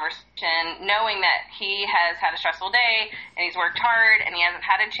conversation, knowing that he has had a stressful day and he's worked hard and he hasn't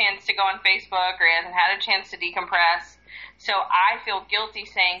had a chance to go on Facebook or he hasn't had a chance to decompress. So I feel guilty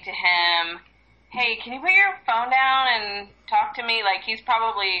saying to him, hey, can you put your phone down and talk to me? Like, he's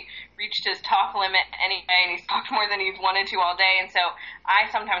probably reached his talk limit anyway, and he's talked more than he's wanted to all day. And so I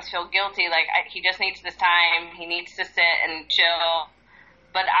sometimes feel guilty, like he just needs this time. He needs to sit and chill.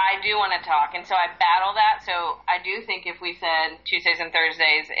 But I do want to talk, and so I battle that. So I do think if we said Tuesdays and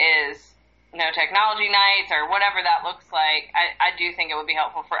Thursdays is technology nights or whatever that looks like, I do think it would be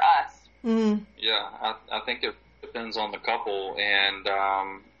helpful for us. Mm-hmm. Yeah, I think it depends on the couple and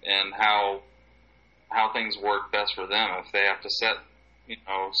how things work best for them. If they have to set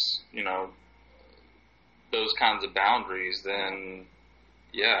those kinds of boundaries, then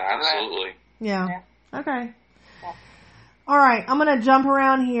yeah, absolutely. Yeah. Okay. Yeah. All right, I'm gonna jump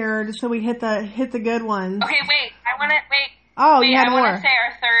around here just so we hit the good ones. Okay, wait. Oh, you had more. I want to say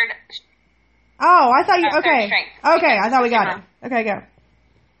our third. Oh, I thought you. Okay. Okay, I thought we got it. Okay, go.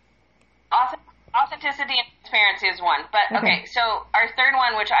 Authenticity and transparency is one. But okay, so our third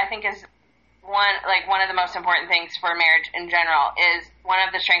one, which I think is one of the most important things for marriage in general, is one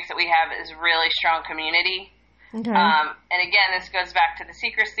of the strengths that we have is really strong community. Okay. And again, this goes back to the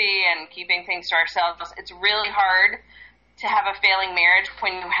secrecy and keeping things to ourselves. It's really hard to have a failing marriage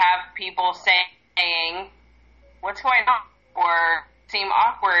when you have people saying, what's going on? Or seem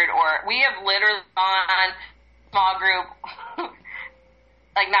awkward, or we have literally gone small group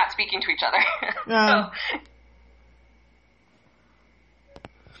like not speaking to each other.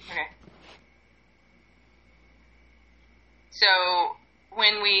 So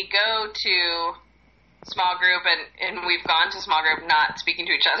when we go to small group and we've gone to small group not speaking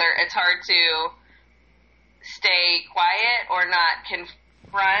to each other, it's hard to stay quiet or not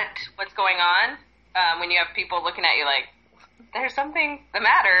confront what's going on when you have people looking at you like, there's something the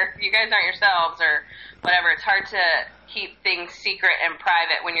matter, you guys aren't yourselves, or whatever. It's hard to keep things secret and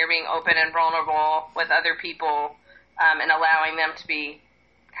private when you're being open and vulnerable with other people and allowing them to be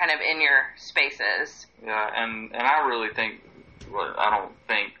kind of in your spaces. Yeah, and I really think, I don't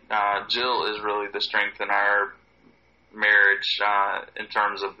think, Jill is really the strength in our marriage in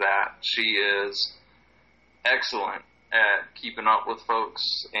terms of that. She is excellent at keeping up with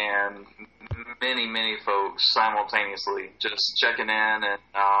folks and many folks simultaneously, just checking in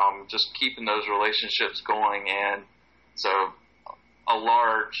and just keeping those relationships going. And so a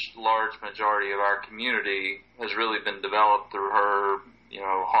large majority of our community has really been developed through her,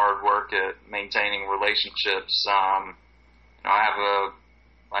 hard work at maintaining relationships I have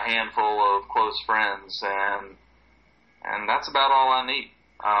a handful of close friends, and that's about all I need.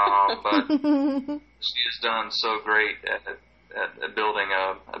 But she has done so great at building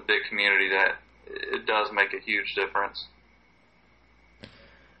a big community that it does make a huge difference.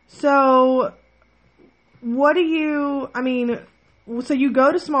 So, what do you? I mean, so you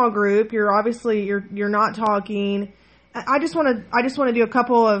go to small group. You're obviously you're not talking. I just want to do a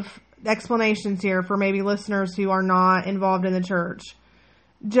couple of explanations here for maybe listeners who are not involved in the church.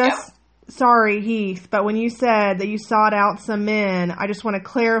 Sorry, Heath, but when you said that you sought out some men, I just want to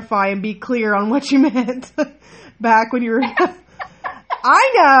clarify and be clear on what you meant back when you were.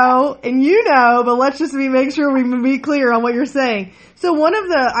 I know, and you know, but let's just make sure we be clear on what you're saying. So one of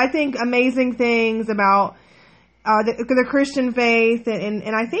the, I think, amazing things about the Christian faith,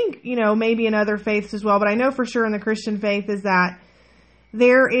 and I think, you know, maybe in other faiths as well, but I know for sure in the Christian faith is that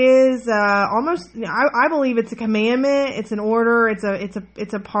there is almost, I believe it's a commandment, it's an order,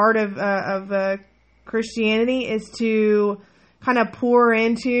 it's a part of Christianity, is to kind of pour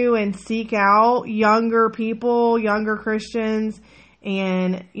into and seek out younger people, younger Christians,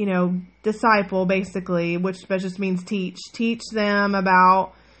 and, you know, disciple, basically, which just means teach them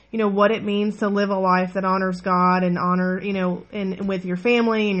about, you know, what it means to live a life that honors God and honor, you know, and with your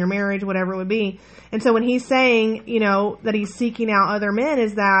family and your marriage, whatever it would be. And so when he's saying, you know, that he's seeking out other men,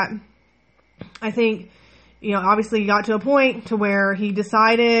 is that I think, you know, obviously he got to a point to where he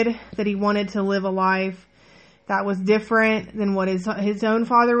decided that he wanted to live a life that was different than what his own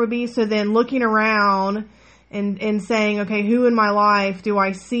father would be. So then looking around and saying, okay, who in my life do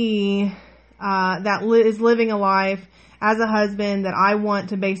I see that is living a life as a husband that I want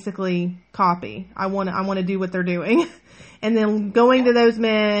to basically copy? I want to do what they're doing. And then going to those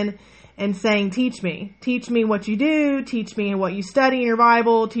men and saying, teach me what you do, teach me what you study in your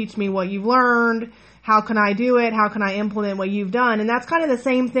Bible, teach me what you've learned, how can I do it, how can I implement what you've done? And that's kind of the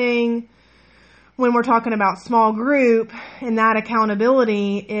same thing when we're talking about small group, and that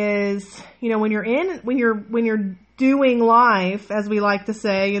accountability is, you know, when you're doing life, as we like to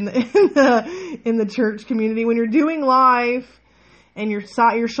say in the church community, when you're doing life and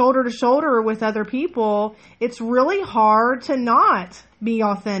you're shoulder to shoulder with other people, it's really hard to not be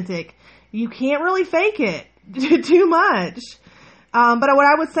authentic. You can't really fake it too much. But what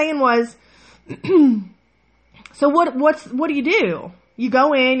I was saying was, so what do you do? You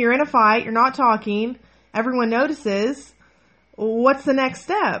go in, you're in a fight, you're not talking, everyone notices. What's the next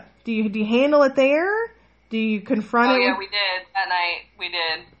step? Do you handle it there? Do you confront it? Oh, yeah, we did. That night, we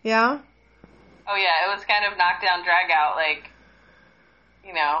did. Yeah? Oh, yeah, it was kind of knockdown, drag out, like,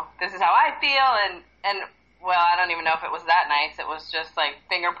 you know, this is how I feel, and well, I don't even know if it was that nice. It was just, like,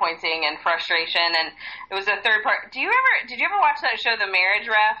 finger pointing and frustration, and it was a third part. Did you ever watch that show, The Marriage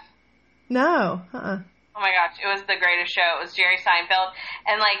Ref? No. Oh my gosh, it was the greatest show. It was Jerry Seinfeld,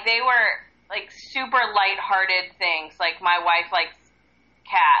 and, like, they were, like, super lighthearted things, like, my wife likes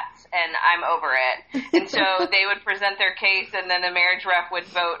cats, and I'm over it. And so they would present their case, and then the marriage ref would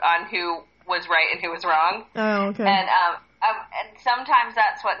vote on who was right and who was wrong. Oh, okay. And sometimes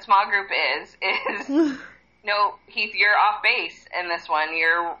that's what small group is no, Heath, you're off base in this one.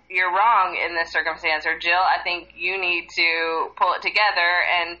 You're wrong in this circumstance. Or Jill, I think you need to pull it together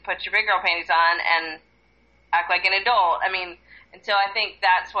and put your big girl panties on and act like an adult. I mean, and so I think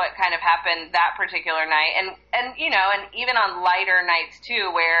that's what kind of happened that particular night. And you know, and even on lighter nights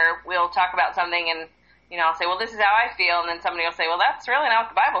too, where we'll talk about something and, you know, I'll say, well, this is how I feel. And then somebody will say, well, that's really not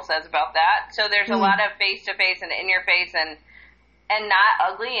what the Bible says about that. So there's a lot of face to face and in your face and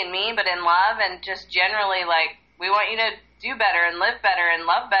not ugly and mean, but in love, and just generally, like, we want you to do better and live better and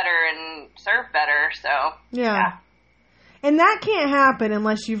love better and serve better. So yeah. And that can't happen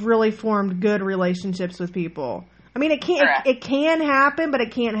unless you've really formed good relationships with people. I mean, it can happen, but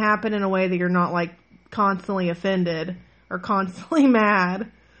it can't happen in a way that you're not, like, constantly offended or constantly mad.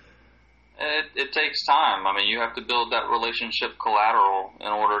 It takes time. I mean, you have to build that relationship collateral in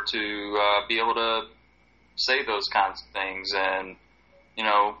order to be able to say those kinds of things and, you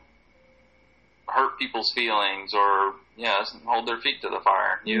know, hurt people's feelings or, hold their feet to the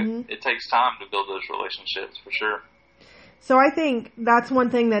fire. It takes time to build those relationships, for sure. So I think that's one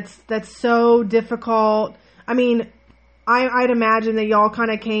thing that's so difficult. I mean, I'd imagine that y'all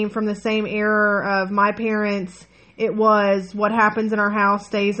kind of came from the same era of my parents. It was what happens in our house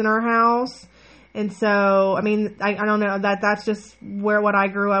stays in our house. And so, I mean, I don't know, that's just what I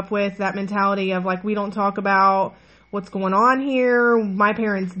grew up with, that mentality of, like, we don't talk about what's going on here. My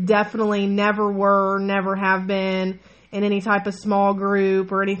parents definitely never have been in any type of small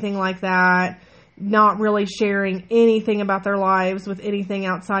group or anything like that, not really sharing anything about their lives with anything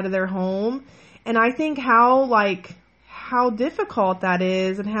outside of their home. And I think how how difficult that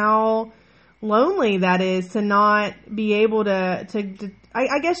is and how lonely that is to not be able to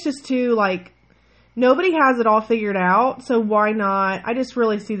I guess just to like, nobody has it all figured out. So why not? I just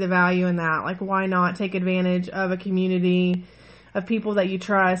really see the value in that. Like, why not take advantage of a community of people that you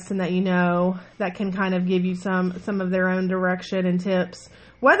trust and that you know that can kind of give you some of their own direction and tips,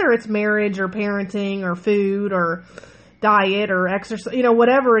 whether it's marriage or parenting or food or diet or exercise,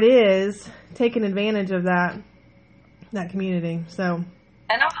 whatever it is, taking advantage of that community. So.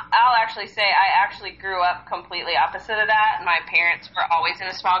 And I'll actually say I actually grew up completely opposite of that. My parents were always in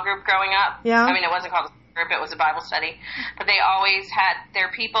a small group growing up. Yeah. I mean, it wasn't called a group, it was a Bible study. But they always had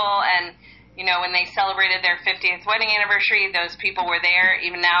their people, and, when they celebrated their 50th wedding anniversary, those people were there.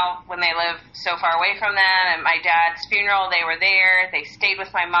 Even now, when they live so far away from them, and my dad's funeral, they were there. They stayed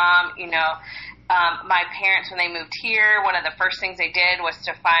with my mom, my parents, when they moved here, one of the first things they did was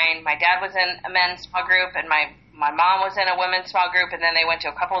to find, my dad was in a men's small group, and my mom was in a women's small group, and then they went to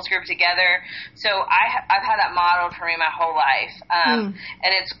a couples group together. So I've had that modeled for me my whole life.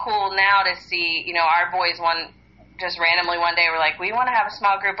 And it's cool now to see, our boys just randomly one day were like, we want to have a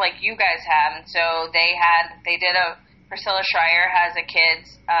small group like you guys have. And so they did Priscilla Schreier has a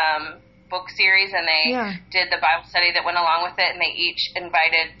kids book series, and they did the Bible study that went along with it, and they each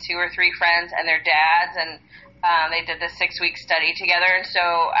invited 2 or 3 friends and their dads, and they did the 6-week study together. And so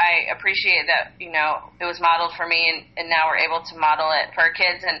I appreciate that, it was modeled for me, and now we're able to model it for our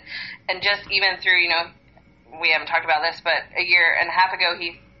kids. And just even through, we haven't talked about this, but a year and a half ago,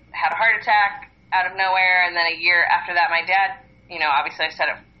 he had a heart attack out of nowhere. And then a year after that, my dad, obviously I've said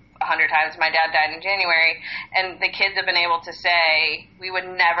it 100 times, my dad died in January. And the kids have been able to say, we would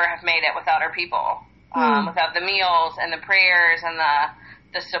never have made it without our people, without the meals and the prayers and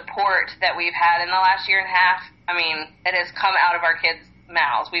the support that we've had in the last year and a half. I mean, it has come out of our kids'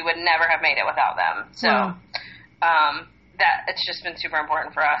 mouths. We would never have made it without them. So that it's just been super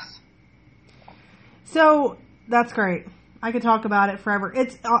important for us. So that's great. I could talk about it forever.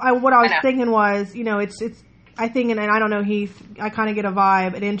 It's what I was thinking was, it's I think, and I don't know, Heath, I kind of get a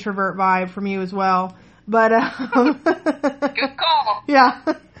vibe, an introvert vibe from you as well. But good call. Yeah.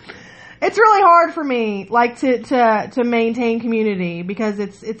 It's really hard for me, like, to maintain community because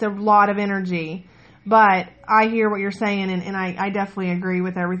it's a lot of energy. But I hear what you're saying, and I definitely agree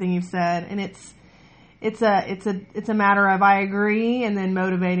with everything you've said. And it's a matter of I agree and then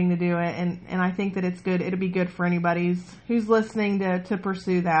motivating to do it. And I think that it's good. It'll be good for anybody who's listening to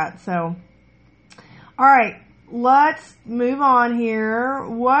pursue that. So, all right, let's move on here.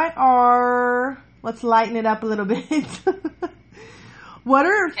 Let's lighten it up a little bit. What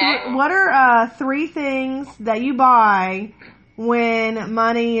are 3 things that you buy when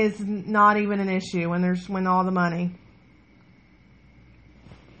money is not even an issue, when all the money?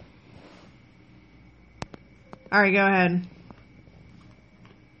 All right, go ahead.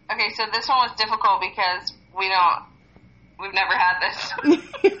 Okay, so this one was difficult because we've never had this.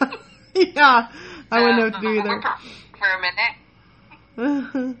 Yeah, I wouldn't know what to do either. For a minute.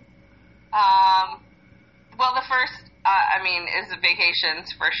 Well, the first, is the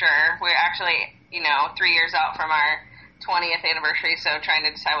vacations for sure. We're actually, 3 years out from our 20th anniversary, so trying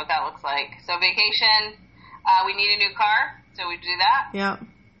to decide what that looks like. So vacation, we need a new car, so we do that. Yeah.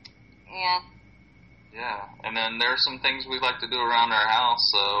 And then there's some things we'd like to do around our house,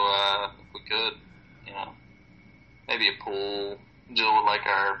 so if we could, maybe a pool. Jill would like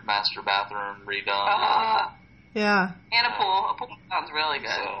our master bathroom redone. Yeah. And a pool. A pool sounds really good.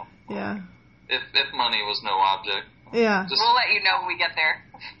 So, yeah. If money was no object. Yeah. We'll let you know when we get there.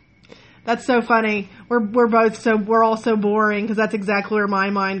 That's so funny. We're all so boring because that's exactly where my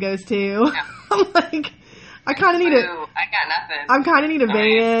mind goes to. Yeah. I'm like, I kind of need I got nothing. I kind of need a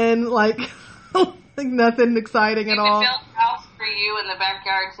van, like nothing exciting at all. We build a house for you in the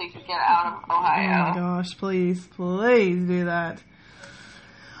backyard so you can get out of Ohio. Oh my gosh, please do that.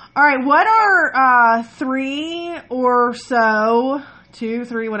 All right, what are 3 or so, 2,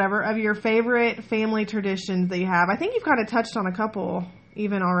 3, whatever, of your favorite family traditions that you have? I think you've kind of touched on a couple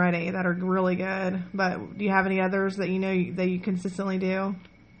even already that are really good, but do you have any others that that you consistently do?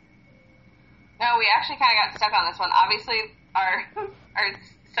 No, we actually kind of got stuck on this one. Obviously, our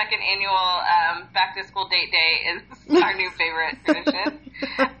second annual back to school date day is our new favorite tradition.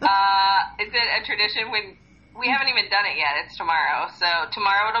 Is it a tradition when we haven't even done it yet? It's tomorrow, so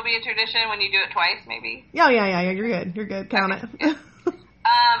tomorrow it'll be a tradition when you do it twice, maybe. Yeah. You're good. Count it. Yeah.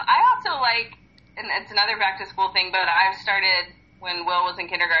 I also like, and it's another back to school thing, but I've started when Will was in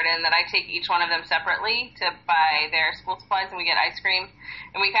kindergarten that I take each one of them separately to buy their school supplies, and we get ice cream,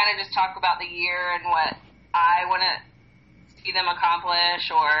 and we kind of just talk about the year and what I want to see them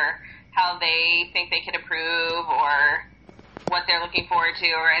accomplish or how they think they could improve or what they're looking forward to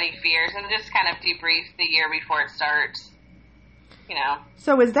or any fears, and just kind of debrief the year before it starts. You know.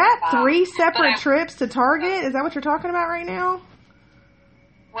 So is that 3 separate trips to Target? Is that what you're talking about right now?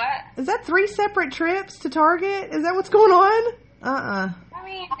 What? Is that 3 separate trips to Target? Is that what's going on? I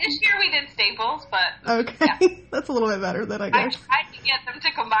mean, this year we did Staples, but... Okay. Yeah. That's a little bit better than I guess. I tried to get them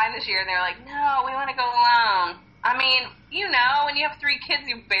to combine this year, and they're like, no, we want to go alone. I mean, you know, when you have 3 kids,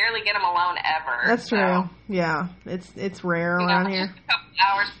 you barely get them alone ever. That's true. So, Yeah. It's rare around here. Just a couple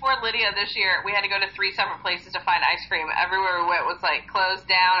hours. Poor Lydia this year, we had to go to 3 separate places to find ice cream. Everywhere we went was, like, closed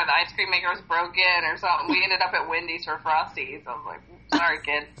down, or the ice cream maker was broken, or something. We ended up at Wendy's for Frosties. I was like, sorry,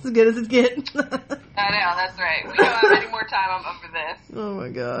 kid. It's as good as it gets. I know, that's right. We don't have any more time up for this. Oh, my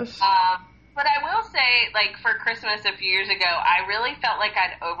gosh. But I will say, like, for Christmas a few years ago, I really felt like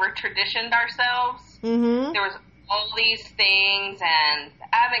I'd over-traditioned ourselves. Mm-hmm. There was all these things, and the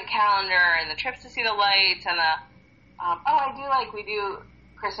advent calendar, and the trips to see the lights, and the, we do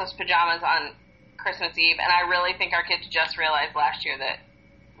Christmas pajamas on Christmas Eve, and I really think our kids just realized last year that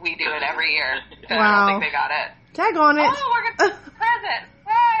we do it every year. So Wow. I don't think they got it. Tag on it. Oh, we're going to presents.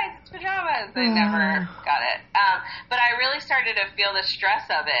 Surprise, it's pajamas. They never got it. But I really started to feel the stress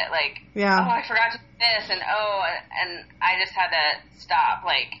of it. Like, Yeah. oh, I forgot to do this, and I just had to stop.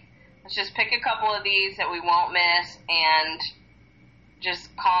 Like, let's just pick a couple of these that we won't miss and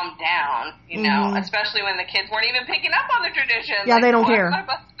just calm down, you know, especially when the kids weren't even picking up on the tradition. Yeah, like, they don't why care. am I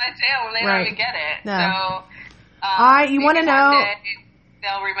busting my tail when they Right. don't even get it? No. So, you want to maybe know? one day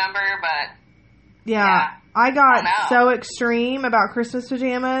they'll remember, but Yeah. I got know. so extreme about Christmas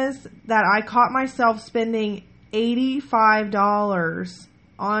pajamas that I caught myself spending $85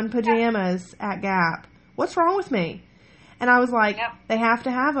 on pajamas at Gap. What's wrong with me? And I was like, Yep. They have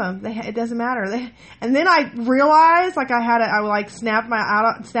to have them. It doesn't matter. And then I realized, like, I snapped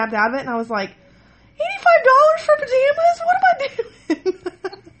out of it, and I was like, $85 for pajamas? What am I doing?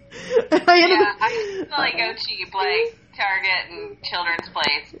 And I like go cheap, like Target and Children's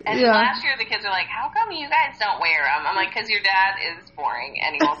Place. And Yeah. last year the kids were like, how come you guys don't wear them? I'm like, because your dad is boring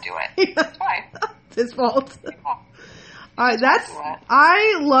and he won't do it. Yeah. That's why. It's his fault.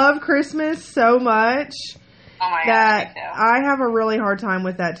 I love Christmas so much. Oh my That God, me too. I have a really hard time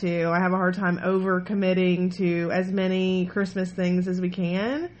with that too. I have a hard time over committing to as many Christmas things as we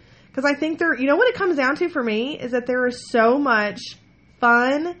can. Because I think what it comes down to for me is that there is so much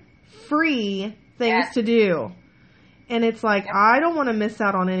fun, free things to do. And it's like, I don't want to miss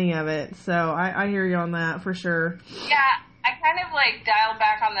out on any of it. So I hear you on that for sure. Yeah, I kind of like dialed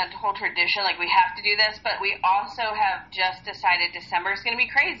back on that whole tradition, like we have to do this, but we also have just decided December is going to be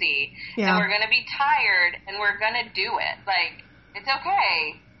crazy. Yeah. And we're going to be tired, and we're going to do it. Like, it's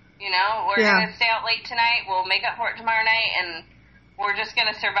okay. You know, we're going to stay out late tonight, we'll make up for it tomorrow night, and we're just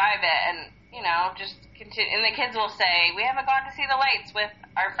going to survive it. And, you know, just continue. And the kids will say, we haven't gone to see the lights with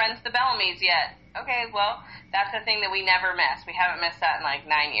our friends the Bellamy's yet. Okay, well, that's the thing that we never miss. We haven't missed that in like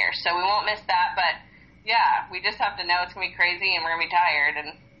 9 years. So we won't miss that, but yeah, we just have to know it's going to be crazy and we're going to be tired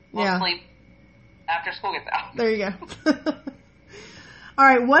and we'll sleep after school gets out. There you go. All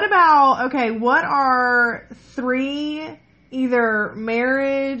right, what are 3 either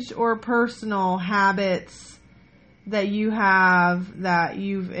marriage or personal habits that you have that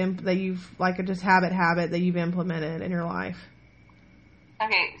you've like a just habit that you've implemented in your life?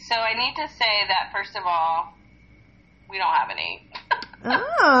 Okay, so I need to say that first of all, we don't have any.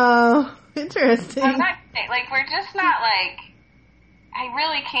 Oh, interesting. I'm not like we're just not like. I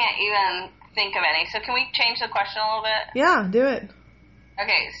really can't even think of any. So can we change the question a little bit? Yeah, do it.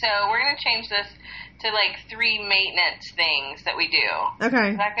 Okay, so we're gonna change this to like 3 maintenance things that we do. Okay.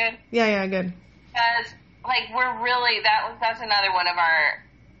 Is that good? Yeah, good. Because like we're really that's another one of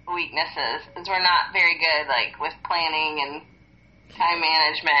our weaknesses is we're not very good like with planning and time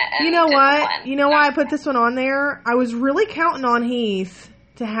management and you know discipline. what? You know why I put this one on there? I was really counting on Heath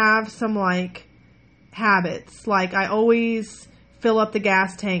to have some like habits. Like I always fill up the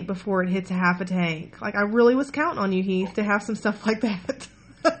gas tank before it hits a half a tank. Like I really was counting on you, Heath, to have some stuff like that.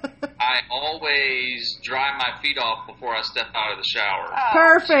 I always dry my feet off before I step out of the shower. Oh,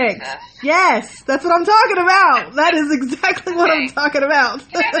 Perfect. Jesus. Yes, that's what I'm talking about. That is exactly what I'm talking about.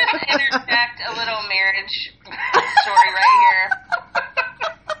 Can I just interject a little marriage story right here?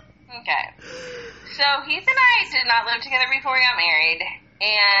 Okay. So Heath and I did not live together before we got married,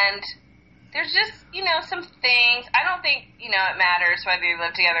 and there's just, some things. I don't think, it matters whether you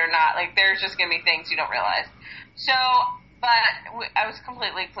live together or not. Like, there's just going to be things you don't realize. So, but I was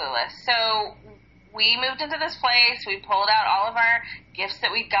completely clueless. So we moved into this place. We pulled out all of our gifts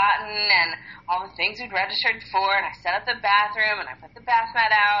that we'd gotten and all the things we'd registered for, and I set up the bathroom, and I put the bath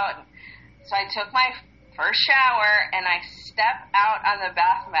mat out. And so I took my first shower, and I step out on the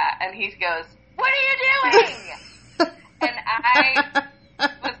bath mat, and he goes, "What are you doing?" And I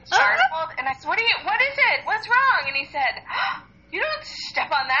was startled, and I said, "What is it? What's wrong?" And he said, "You don't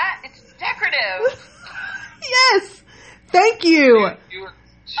step on that. It's decorative." Yes. Thank you.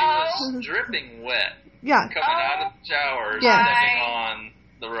 She was dripping wet. Yeah. Coming out of the shower, Yeah. stepping on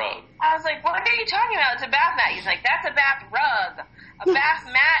the rug. I was like, "What are you talking about? It's a bath mat." He's like, "That's a bath rug. A bath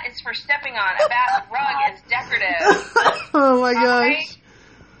mat is for stepping on. A bath rug is decorative." Oh my gosh.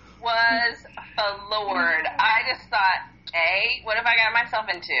 I was floored. I just thought, A, what have I got myself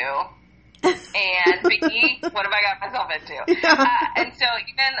into? And B, what have I got myself into? Yeah. And so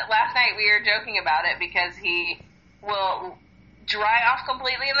even last night we were joking about it because he will dry off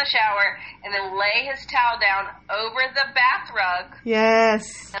completely in the shower and then lay his towel down over the bath rug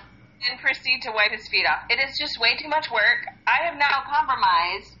Yes. and proceed to wipe his feet off. It is just way too much work. I have now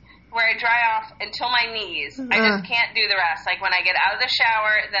compromised where I dry off until my knees. I just can't do the rest. Like when I get out of the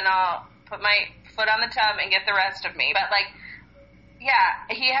shower, then I'll put my foot on the tub and get the rest of me. But like, yeah,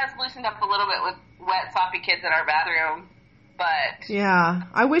 he has loosened up a little bit with wet, sloppy kids in our bathroom. But Yeah.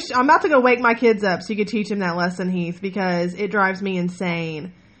 I'm about to go wake my kids up so you could teach them that lesson, Heath, because it drives me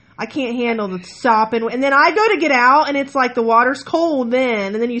insane. I can't handle the sopping. And then I go to get out and it's like the water's cold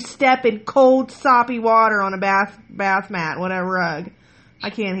then. And then you step in cold, soppy water on a bath mat, whatever rug. I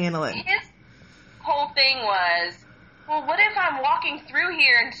can't handle it. his whole thing was, well, what if I'm walking through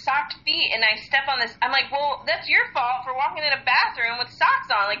here in socked feet and I step on this? I'm like, well, that's your fault for walking in a bathroom with socks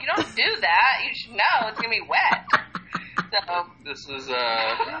on. Like, you don't do that. You should know it's going to be wet. So, This is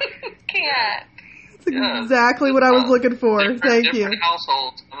can't. That's exactly what I was looking for. Thank you. Different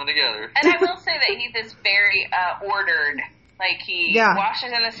households coming together. And I will say that Heath is very ordered. Like, he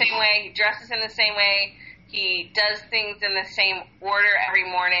washes in the same way, he dresses in the same way, he does things in the same order every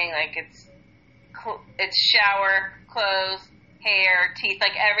morning. Like, it's shower, clothes, hair, teeth.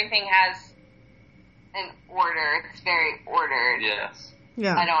 Like, everything has an order. It's very ordered. Yes.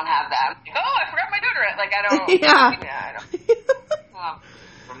 Yeah. I don't have that. I'm like, oh, I forgot my deodorant. Like, I don't. Yeah. I don't.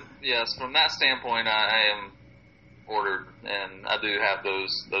 From that standpoint, I am ordered, and I do have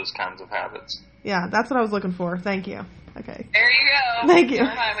those kinds of habits. Yeah, that's what I was looking for. Thank you. Okay. There you go. Thank you.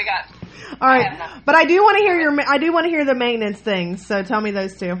 Never mind, we got. All right, but I do want to hear the maintenance things. So tell me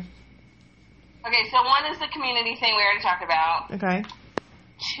those two. Okay, so one is the community thing we already talked about. Okay.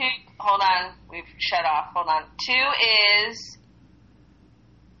 Two, hold on, we've shut off. Hold on. Two is,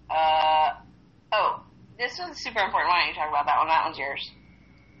 this one's super important. Why don't you talk about that one? That one's yours.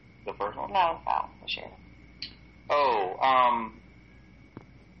 The first one? No, let's share.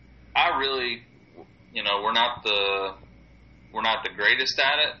 I really, we're not the greatest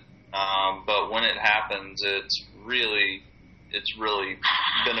at it, but when it happens, it's really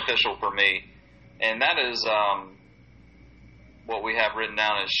beneficial for me, and that is what we have written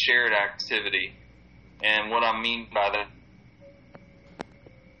down as shared activity. And what I mean by that,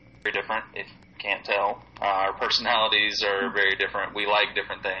 very different. If you can't tell, our personalities are very different. We like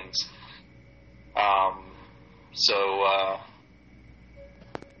different things.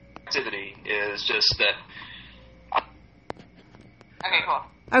 Activity is just that. Okay, cool.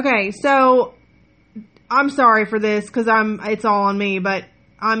 Okay, so I'm sorry for this because it's all on me, but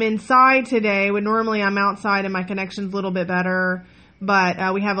I'm inside today when normally I'm outside and my connection's a little bit better,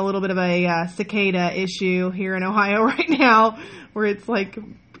 but we have a little bit of a cicada issue here in Ohio right now where it's like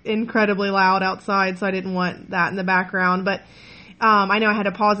incredibly loud outside, so I didn't want that in the background, but I know I had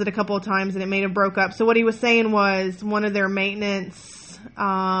to pause it a couple of times and it may have broke up. So what he was saying was one of their maintenance,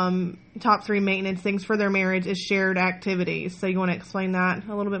 top 3 maintenance things for their marriage is shared activities. So you want to explain that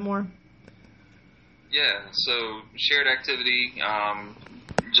a little bit more? Yeah, so shared activity,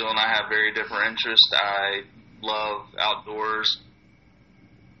 Jill and I have very different interests. I love outdoors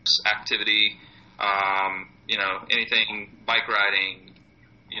activity, anything, bike riding,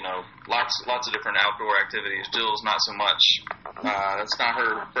 lots of different outdoor activities. Jill's not so much. That's not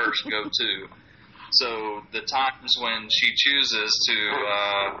her first go-to. So the times when she chooses to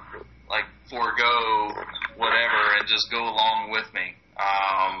forego whatever and just go along with me,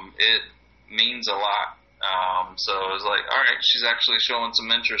 it means a lot. So it's like, all right, she's actually showing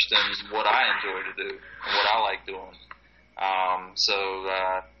some interest in what I enjoy to do and what I like doing.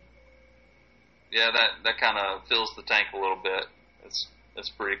 That kind of fills the tank a little bit. It's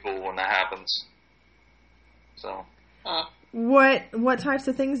pretty cool when that happens. So. What types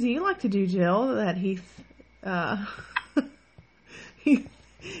of things do you like to do, Jill, that Heath I mean,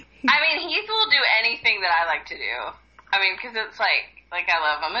 Heath will do anything that I like to do. I mean, because it's like I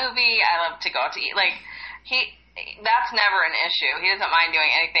love a movie. I love to go out to eat. Like, that's never an issue. He doesn't mind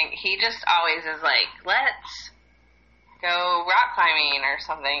doing anything. He just always is like, let's go rock climbing or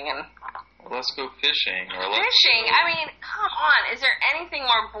something, and let's go fishing. Fishing? I mean, come on. Is there anything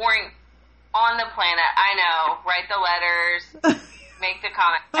more boring on the planet? I know. Write the letters, make the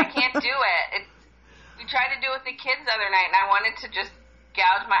comments. I can't do it. We tried to do it with the kids the other night, and I wanted to just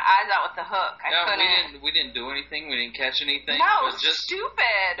gouge my eyes out with the hook. I couldn't. We didn't do anything. We didn't catch anything. No, it was just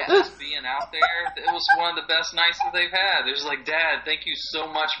stupid. Just being out there. It was one of the best nights that they've had. They're just like, Dad, thank you so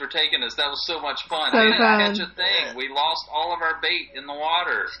much for taking us. That was so much fun. So I didn't fun. catch a thing. We lost all of our bait in the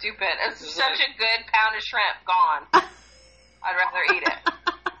water. Stupid. It's such a good pound of shrimp gone. I'd rather eat it.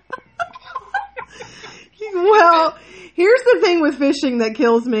 Well, here's the thing with fishing that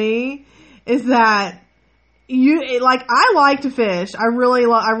kills me is that I like to fish. I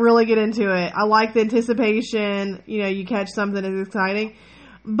really get into it. I like the anticipation. You catch something that's exciting.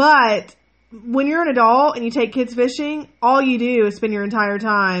 But when you're an adult and you take kids fishing, all you do is spend your entire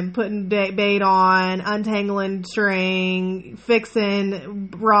time putting bait on, untangling string,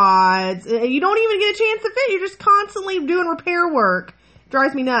 fixing rods. You don't even get a chance to fish. You're just constantly doing repair work.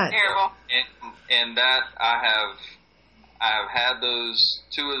 Drives me nuts. Terrible. And that I've had those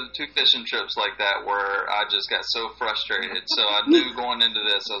two fishing trips like that where I just got so frustrated. So I knew going into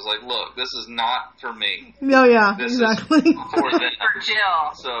this, I was like, look, this is not for me. Oh, yeah, this exactly. Is for them. For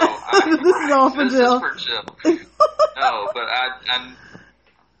Jill. So this is all for Jill. This is for Jill. No, but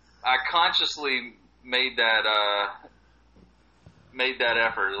I consciously made that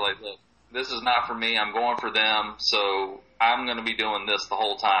effort. Like, look, this is not for me. I'm going for them. So I'm going to be doing this the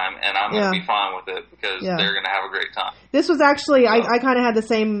whole time, and I'm going to be fine with it because they're going to have a great time. This was actually, I kind of had the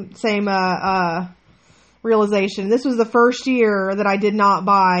same realization. This was the first year that I did not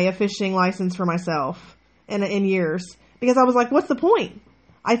buy a fishing license for myself in years. Because I was like, what's the point?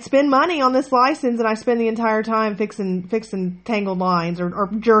 I spend money on this license, and I spend the entire time fixing tangled lines or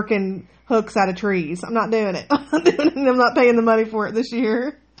jerking hooks out of trees. I'm not doing it. I'm not paying the money for it this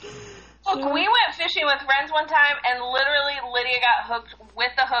year. Look, we went fishing with friends one time, and literally Lydia got hooked with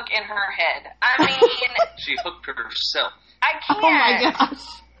the hook in her head. I mean... She hooked herself. I can't. Oh, my gosh.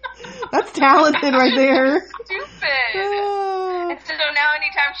 That's talented right there. Stupid. And so now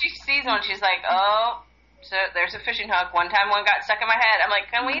anytime she sees one, she's like, oh, so there's a fishing hook. One time one got stuck in my head. I'm like,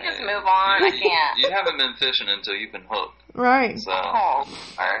 can we just move on? I can't. You haven't been fishing until you've been hooked. Right. So,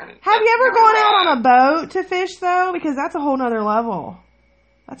 Have you ever gone out on a boat to fish, though? Because that's a whole nother level.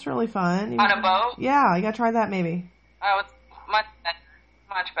 That's really fun. On a boat? Yeah, you gotta try that maybe. Oh, it's much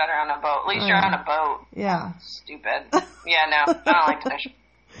better on a boat. At least you're on a boat. Yeah. Stupid. Yeah, no, I don't like to fish.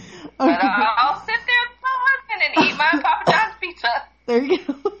 But I'll sit there with my husband and eat my Papa John's pizza. There you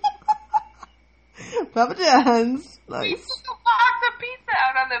go. Papa John's. Nice. We used to lock the pizza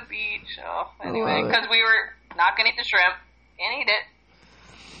out on the beach. Oh, anyway, because we were not gonna eat the shrimp. Can't eat it.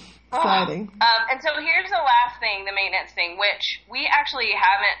 Exciting. And so here's the last thing, the maintenance thing, which we actually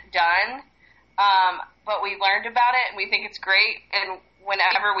haven't done, but we learned about it, and we think it's great, and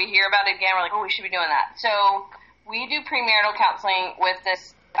whenever we hear about it again, we're like, oh, we should be doing that. So we do premarital counseling with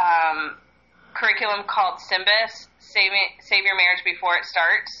this curriculum called SYMBIS, Save Your Marriage Before It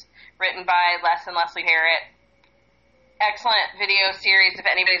Starts, written by Les and Leslie Parrott. Excellent video series if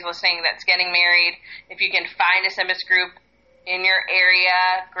anybody's listening that's getting married. If you can find a SYMBIS group in your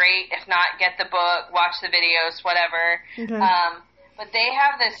area, great. If not, get the book, watch the videos, whatever. Okay. But they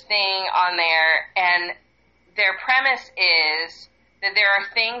have this thing on there, and their premise is that there are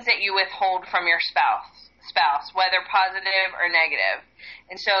things that you withhold from your spouse, whether positive or negative.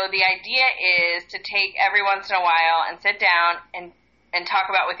 And so the idea is to take every once in a while and sit down and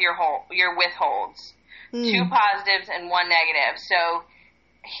talk about your withholds. 2 positives and 1 negative. So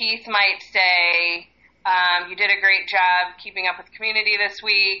Heath might say, you did a great job keeping up with the community this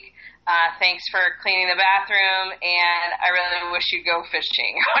week. Thanks for cleaning the bathroom, and I really wish you'd go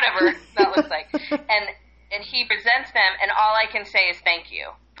fishing, or whatever that looks like. And he presents them, and all I can say is thank you.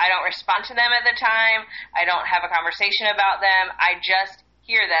 I don't respond to them at the time. I don't have a conversation about them. I just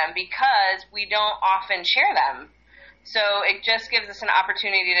hear them because we don't often share them. So it just gives us an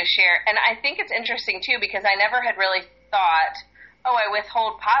opportunity to share. And I think it's interesting, too, because I never had really thought, oh, I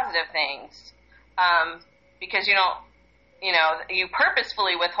withhold positive things. Because you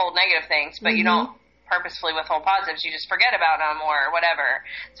purposefully withhold negative things, but you don't purposefully withhold positives. You just forget about them or whatever.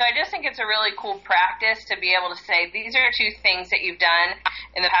 So I just think it's a really cool practice to be able to say, these are 2 things that you've done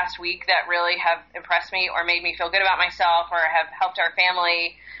in the past week that really have impressed me or made me feel good about myself or have helped our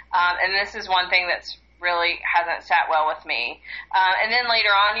family. And this is one thing that's really hasn't sat well with me. And then later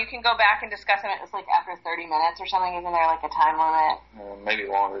on, you can go back and discuss it. It's like after 30 minutes or something. Isn't there like a time limit? Maybe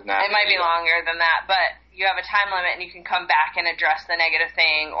longer than that. It might be longer than that, but you have a time limit and you can come back and address the negative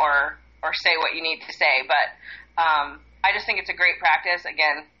thing or say what you need to say. But I just think it's a great practice.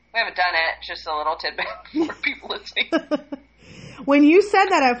 Again, we haven't done it. Just a little tidbit for people listening. When you said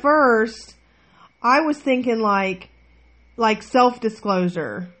that at first, I was thinking like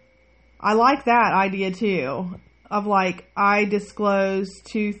self-disclosure. I like that idea too, of like I disclose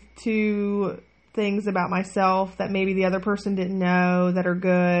two things about myself that maybe the other person didn't know that are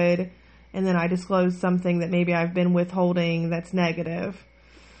good, and then I disclose something that maybe I've been withholding that's negative.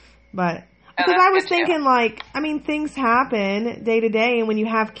 But because I was thinking like, I mean, things happen day to day, and when you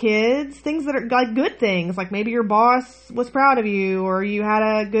have kids, things that are like good things, like maybe your boss was proud of you, or you had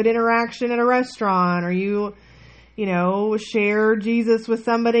a good interaction at a restaurant, or you share Jesus with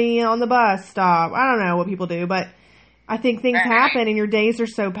somebody on the bus stop. I don't know what people do, but I think things happen and your days are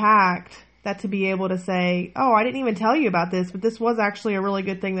so packed that to be able to say, oh, I didn't even tell you about this, but this was actually a really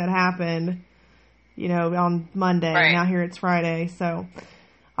good thing that happened, on Monday. Right. Now here it's Friday. So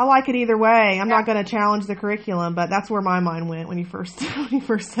I like it either way. I'm not going to challenge the curriculum, but that's where my mind went when you first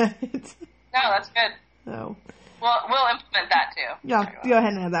said it. No, that's good. So. We'll implement that too. Yeah, go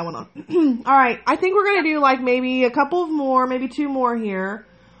ahead and add that one on. All right. I think we're going to do like maybe a couple more, maybe two more here.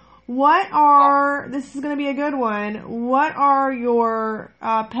 This is going to be a good one. What are your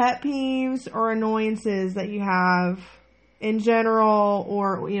pet peeves or annoyances that you have in general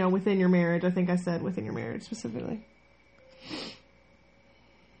or, within your marriage? I think I said within your marriage specifically.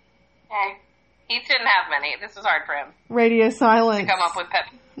 Okay. He didn't have many. This is hard for him. Radio silence. To come up with pet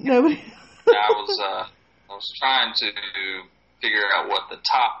peeves. Nobody. I was trying to figure out what the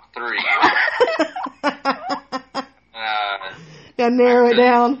top three Gotta narrow it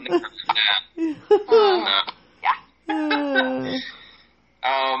down. Yeah.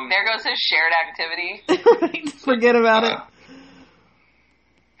 There goes his shared activity. Forget about it.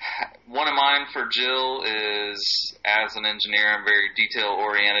 One of mine for Jill is, as an engineer, I'm very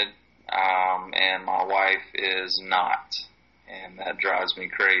detail-oriented, and my wife is not, and that drives me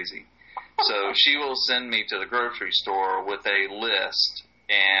crazy. So she will send me to the grocery store with a list,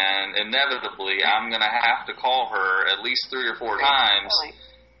 and inevitably I'm going to have to call her at least 3 or 4 times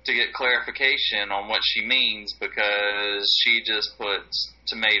to get clarification on what she means, because she just puts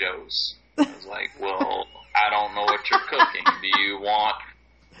tomatoes. I was like, well, I don't know what you're cooking. Do you want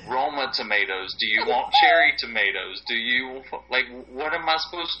Roma tomatoes? Do you want cherry tomatoes? Do you, what am I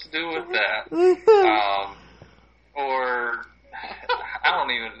supposed to do with that? Or I don't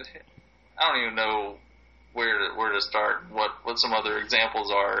even know where to start. What some other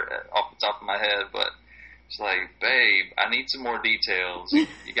examples are off the top of my head, but it's like, babe, I need some more details. You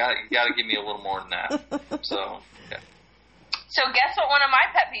got to give me a little more than that. So, yeah. So guess what one of my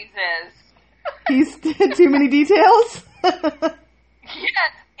pet peeves is? He's too many details.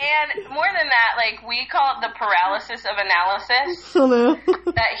 Yes, and more than that, we call it the paralysis of analysis. Hello.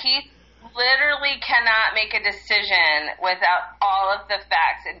 That he literally cannot make a decision without all of the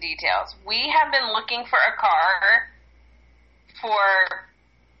facts and details. We have been looking for a car for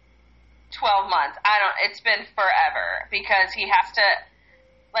 12 months. It's been forever, because he has to,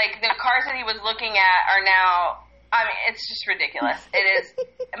 the cars that he was looking at are now, it's just ridiculous. It is.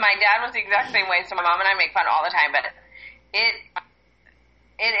 My dad was the exact same way, so my mom and I make fun all the time, but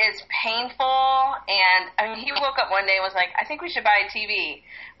it is painful, and he woke up one day and was like, I think we should buy a TV.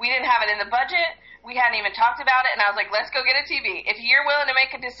 We didn't have it in the budget. We hadn't even talked about it, and I was like, let's go get a TV. If you're willing to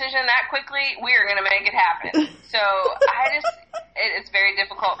make a decision that quickly, we are going to make it happen. So it's very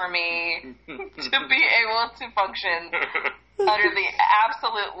difficult for me to be able to function under the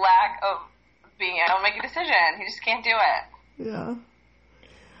absolute lack of being able to make a decision. He just can't do it. Yeah.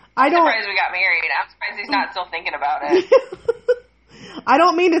 I'm surprised we got married. I'm surprised he's not still thinking about it. I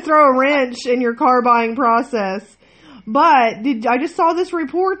don't mean to throw a wrench in your car buying process, but I just saw this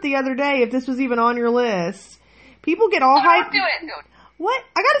report the other day, if this was even on your list. People get all hyped. Don't do it. What?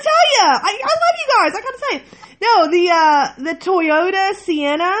 I gotta tell you. I love you guys. I gotta say. No, the Toyota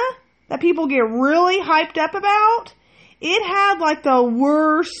Sienna that people get really hyped up about, it had the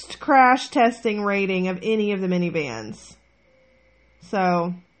worst crash testing rating of any of the minivans.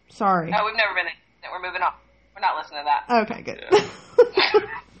 So, sorry. No, we've never been in it. We're moving on. We're not listening to that. Okay, good.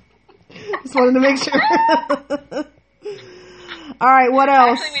 Just wanted to make sure. All right, what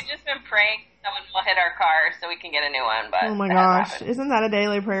else? Actually, we've just been praying someone will hit our car so we can get a new one. But oh my gosh, isn't that a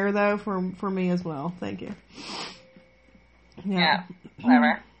daily prayer though for me as well? Thank you. Yeah,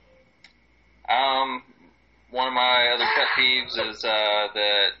 whatever. One of my other pet peeves is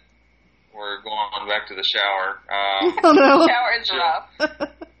that we're going back to the shower. Oh no. Shower is rough.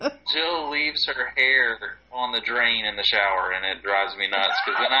 Jill leaves her hair on the drain in the shower, and it drives me nuts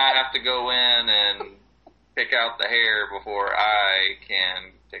because then I have to go in and pick out the hair before I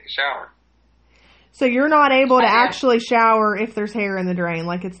can take a shower. So you're not able to actually shower if there's hair in the drain,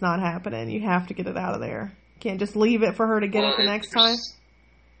 like it's not happening. You have to get it out of there. Can't just leave it for her to get it the next time.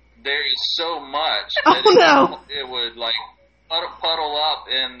 There is so much Oh that no. it would like puddle up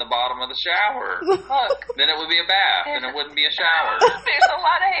in the bottom of the shower. Look, then it would be a bath, and it wouldn't be a shower. There's a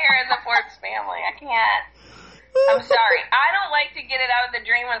lot of hair in the Forts family. I can't. I'm sorry. I don't like to get it out of the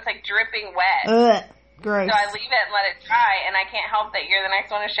drain when it's like dripping wet. Ugh, gross. So I leave it and let it dry, and I can't help that you're the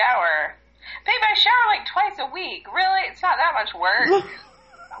next one to shower. Babe, I shower like twice a week. Really? It's not that much work.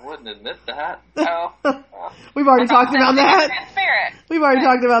 I wouldn't admit that. Oh. Well. We've already talked about that. Transparent. We've already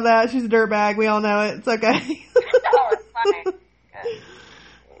talked about that. She's a dirtbag. We all know it. It's okay. Oh, it's fine.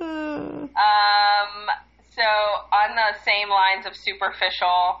 Good. So on the same lines of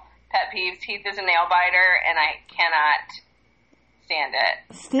superficial pet peeves, Heath is a nail biter, and I cannot stand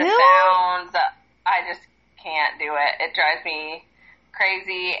it. Still? The sounds, I just can't do it. It drives me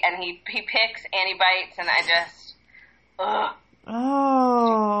crazy, and he picks and he bites, and I just, ugh.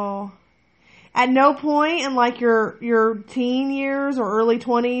 Oh. At no point in like your teen years or early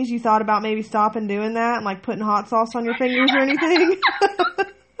 20s you thought about maybe stopping doing that and like putting hot sauce on your fingers or anything?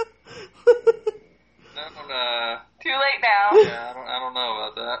 Too late now. Yeah, I don't know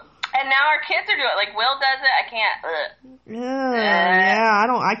about that. And now our kids are doing it. Like Will does it. I can't. Yeah,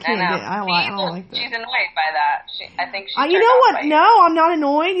 I can't I know. get. I don't like that. She's annoyed by that. I think she's. You know what? No, I'm not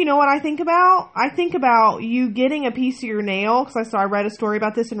annoyed. You know what I think about? I think about you getting a piece of your nail because I read a story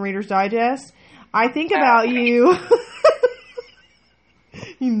about this in Reader's Digest. I think about you.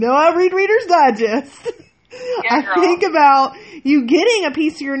 You know I read Reader's Digest. Yeah, I think about you getting a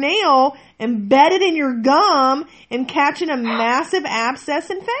piece of your nail embedded in your gum and catching a massive abscess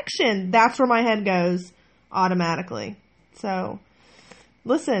infection. That's where my head goes automatically. So,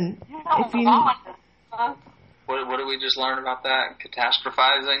 listen, if you... What did we just learn about that?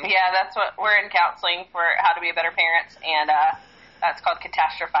 Catastrophizing? Yeah, that's what we're in counseling for how to be better parents, and that's called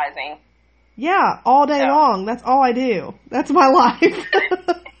catastrophizing. Yeah, all day long. That's all I do. That's my life.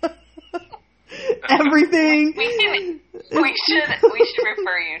 Everything. We should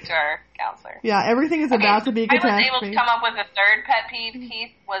refer you to our counselor. Yeah, everything is about to be a catastrophe. I was able to come up with a third pet peeve.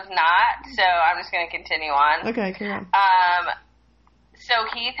 Heath was not, so I'm just going to continue on. Okay, carry on. So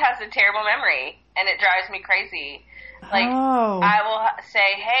Heath has a terrible memory, and it drives me crazy. Like, I will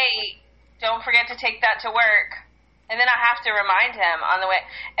say, hey, don't forget to take that to work. And then I have to remind him on the way.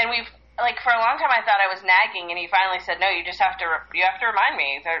 And we've, like, for a long time I thought I was nagging, and he finally said, no, you have to remind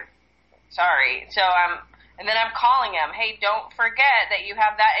me. Sorry. So and then I'm calling him, hey, don't forget that you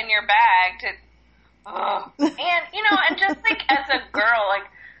have that in your bag to, and, and just, like, as a girl, like,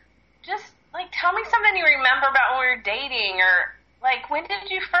 just, like, tell me something you remember about when we were dating, or, like, when did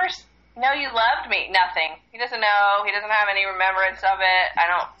you first know you loved me? Nothing. He doesn't know. He doesn't have any remembrance of it. I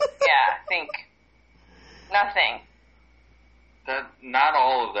think nothing. Not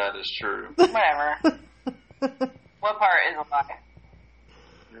all of that is true. Whatever. What part is a lie?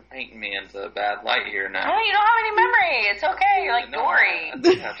 You're painting me into a bad light here now. No, you don't have any memory. It's okay. You're like Dory.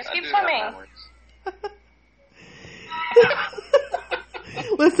 Just keep swimming.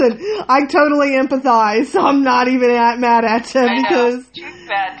 Listen, I totally empathize, so I'm not even mad at you because she's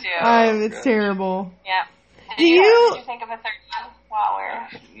bad too. It's terrible. Yeah. Did you think of a third one while we're?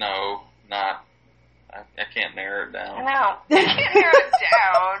 No, not. I can't narrow it down. No, I can't narrow it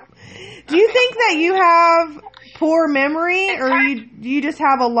down. Do you think that you have poor memory, or you just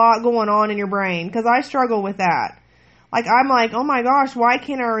have a lot going on in your brain? Because I struggle with that. Like, I'm like, oh my gosh, why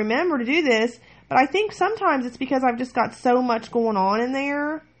can't I remember to do this? But I think sometimes it's because I've just got so much going on in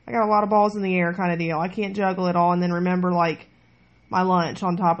there. I got a lot of balls in the air kind of deal. I can't juggle it all and then remember, like, my lunch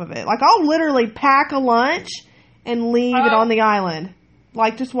on top of it. Like, I'll literally pack a lunch and leave it on the island.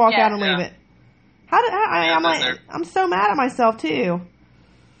 Like, just walk out and leave it. I'm so mad at myself, too.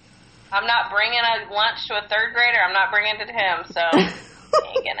 I'm not bringing a lunch to a third grader. I'm not bringing it to him, so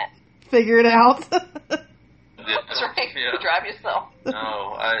ain't getting it. Figure it out. That's right. Yeah. Drive yourself.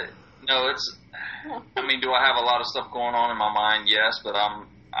 No, it's... I mean, do I have a lot of stuff going on in my mind? Yes, but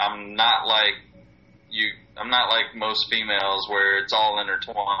I'm not like you. I'm not like most females where it's all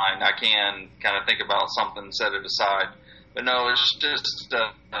intertwined. I can kind of think about something, set it aside. But no, it's just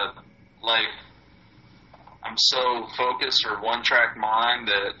like I'm so focused or one-track mind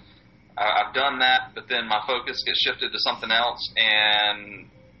that I've done that, but then my focus gets shifted to something else, and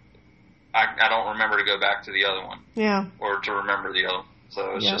I don't remember to go back to the other one. Yeah. Or to remember the other one.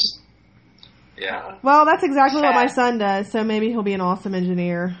 So it's just... Yeah. Well, that's exactly what my Chad. son does, so maybe he'll be an awesome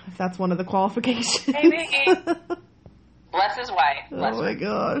engineer if that's one of the qualifications. Maybe. Bless his wife. Bless Oh my her.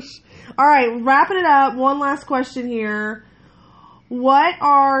 gosh. All right, wrapping it up. One last question here. What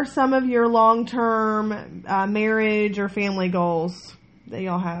are some of your long-term marriage or family goals that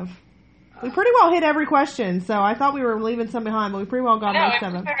y'all have? We pretty well hit every question, so I thought we were leaving some behind, but we pretty well got No, most it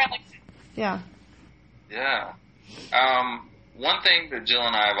of was them. really Yeah. Yeah. One thing that Jill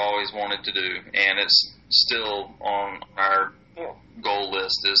and I have always wanted to do, and it's still on our goal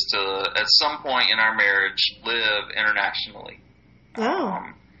list, is to, at some point in our marriage, live internationally. Oh.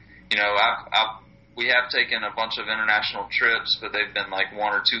 You know, we have taken a bunch of international trips, but they've been like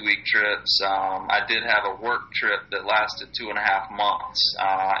 1 or 2 week trips. I did have a work trip that lasted 2.5 months,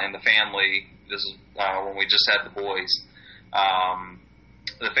 and the family, this is when we just had the boys,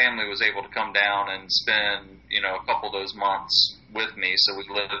 the family was able to come down and spend, you know, a couple of those months with me. So we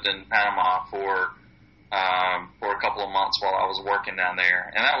lived in Panama for a couple of months while I was working down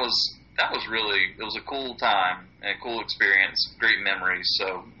there, and that was really, it was a cool time and a cool experience, great memories.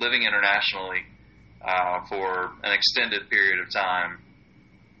 So living internationally for an extended period of time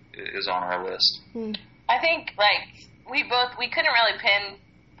is on our list. I think, like, we couldn't really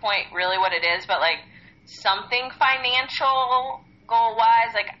pinpoint really what it is, but, like, something financial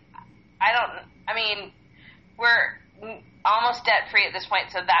goal-wise, like, we're almost debt-free at this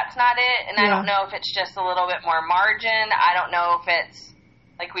point, so that's not it, and I don't know if it's just a little bit more margin. I don't know if it's,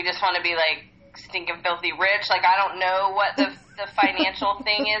 like, we just want to be, like, stinking filthy rich. Like, I don't know what the financial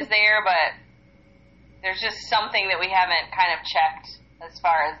thing is there, but there's just something that we haven't kind of checked as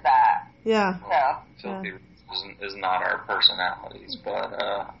far as that. Yeah. So, Filthy is not our personalities, but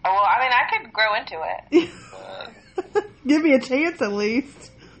well, I mean, I could grow into it. Give me a chance at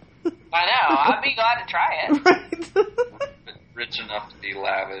least. I know. I'd be glad to try it. Right. rich enough to be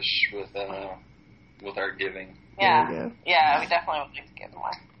lavish with our giving. Yeah. There you go. Yeah, we definitely would like to give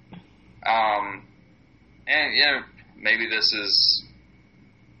more. And yeah, maybe this is,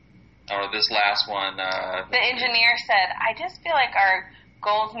 or this last one. The engineer said, I just feel like our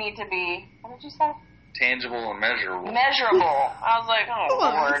goals need to be, what did you say? Tangible and measurable. Measurable. I was like, oh,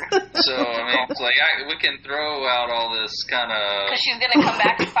 Lord. So, I mean, it's like, we can throw out all this kind of... Because she's going to come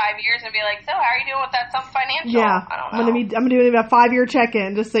back in 5 years and be like, so how are you doing with that stuff financial? Yeah. I don't know. I'm gonna do a 5-year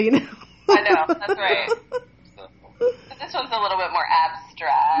check-in, just so you know. I know. That's right. But this one's a little bit more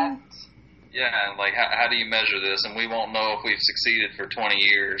abstract. Yeah, like, how do you measure this? And we won't know if we've succeeded for 20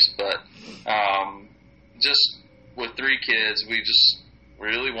 years, but just with 3 kids, we just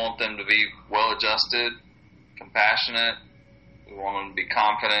really want them to be well-adjusted, compassionate. We want them to be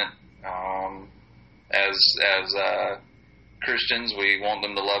confident. As Christians, we want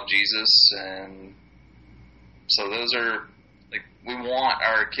them to love Jesus, and so those are, like, we want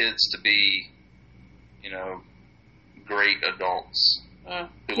our kids to be, you know, great adults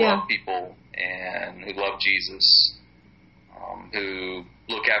who love people and who love Jesus, who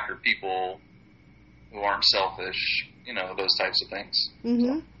look after people, who aren't selfish, you know, those types of things.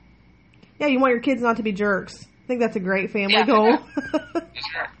 Mm-hmm. Yeah, you want your kids not to be jerks. I think that's a great family goal. That's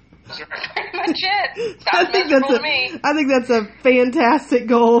right. Pretty much it. Sounds miserable to me. I think that's a fantastic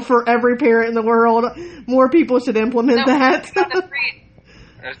goal for every parent in the world. More people should implement that.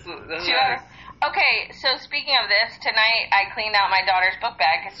 That's Sure. Okay, so speaking of this, tonight I cleaned out my daughter's book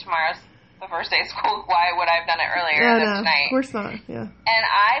bag because tomorrow's the first day of school. Why would I have done it earlier than tonight? Of course not. Yeah. And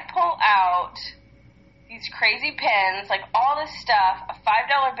I pull out these crazy pins, like all this stuff, a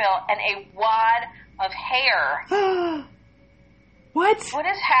 $5 bill, and a wad of hair. What? What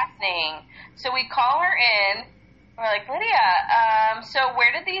is happening? So we call her in. We're like, Lydia, so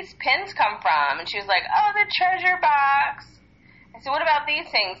where did these pins come from? And she was like, oh, the treasure box. I said, what about these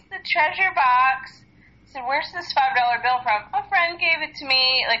things? The treasure box. I said, where's this $5 bill from? A friend gave it to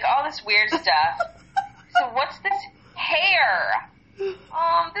me. Like, all this weird stuff. So what's this hair?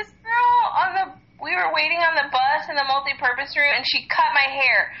 This girl we were waiting on the bus in the multi-purpose room, and she cut my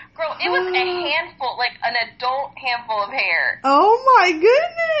hair. Girl, it was a handful, like an adult handful of hair. Oh my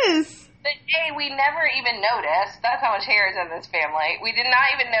goodness. But A, we never even noticed. That's how much hair is in this family. We did not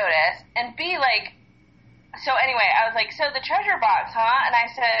even notice. And B, like, so anyway, I was like, so the treasure box, huh? And I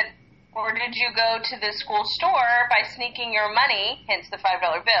said, or did you go to the school store by sneaking your money, hence the $5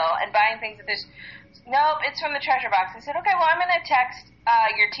 bill, and buying things at this? Nope, it's from the treasure box. I said, okay, well, I'm going to text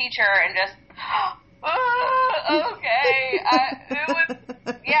your teacher and just, okay. It was,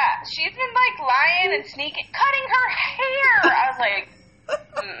 yeah, she's been, like, lying and sneaking, cutting her hair. I was like,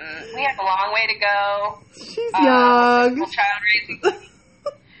 we have a long way to go. She's young. Child raising.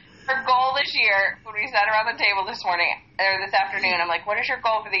 Her goal this year, when we sat around the table this morning, this afternoon. I'm like, what is your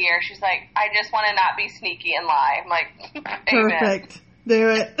goal for the year? She's like, I just want to not be sneaky and lie. I'm like, Perfect. Do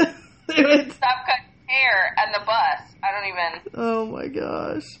it. Do it. Stop cutting hair and the bus. I don't even. Oh my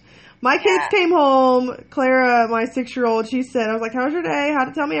gosh. My kids came home. Clara, my 6-year-old, she said, I was like, how was your day? How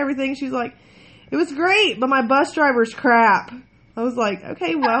to tell me everything? She's like, it was great, but my bus driver's crap. I was like,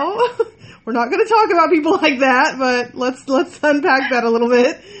 okay, well, we're not going to talk about people like that, but let's unpack that a little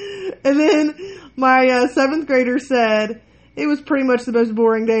bit. And then my 7th grader said, it was pretty much the most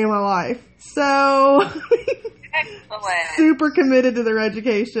boring day of my life. So, super committed to their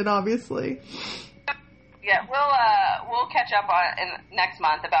education, obviously. Yeah, we'll catch up in next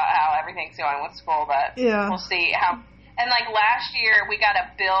month about how everything's going with school, but we'll see how. And like last year, we got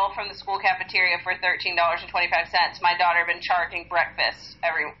a bill from the school cafeteria for $13.25. My daughter had been charging breakfast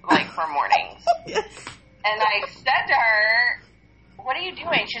for mornings. Yes. And I said to her, "What are you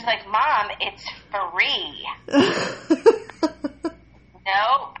doing?" She's like, "Mom, it's free."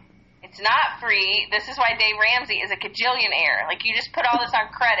 No, it's not free. This is why Dave Ramsey is a cajillionaire. Like, you just put all this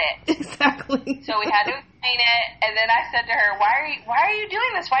on credit. Exactly. So we had to explain it, and then I said to her, "Why are you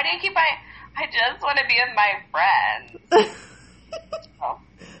doing this? Why do you keep buying?" I just want to be with my friends.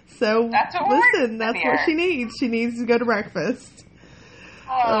 So that's what that's what she needs. She needs to go to breakfast.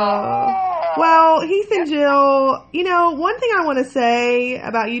 Oh. Well, Heath and Jill, one thing I want to say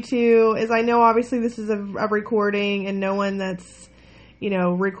about you two is I know obviously this is a recording and no one that's, he's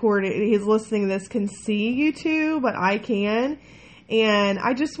listening to this can see you two, but I can. And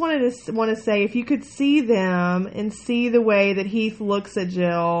I just want to say, if you could see them and see the way that Heath looks at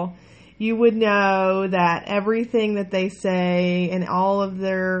Jill, you would know that everything that they say and all of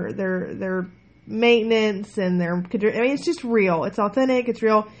their maintenance and it's just real. It's authentic. It's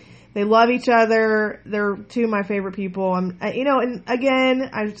real. They love each other. They're two of my favorite people. And again,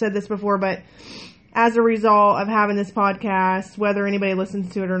 I've said this before, but as a result of having this podcast, whether anybody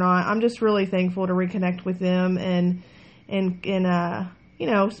listens to it or not, I'm just really thankful to reconnect with them and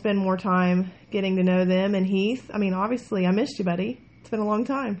spend more time getting to know them. And Heath, obviously I missed you, buddy. It's been a long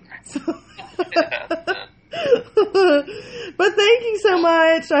time. So. But thank you so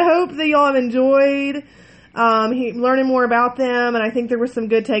much. I hope that y'all have enjoyed learning more about them, and I think there were some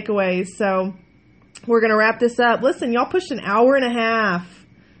good takeaways. So we're going to wrap this up. Listen, y'all pushed an hour and a half.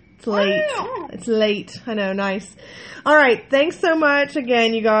 It's late. Wow. It's late. I know. Nice. All right. Thanks so much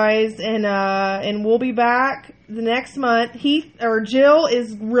again, you guys. And we'll be back the next month. Jill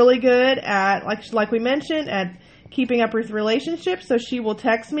is really good at, like we mentioned, at keeping up with relationships. So she will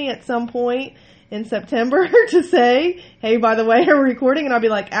text me at some point in September to say, hey, by the way, are we recording? And I'll be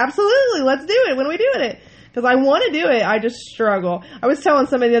like, absolutely. Let's do it. When are we doing it? Because I want to do it. I just struggle. I was telling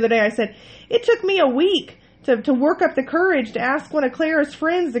somebody the other day, I said, it took me a week to work up the courage to ask one of Clara's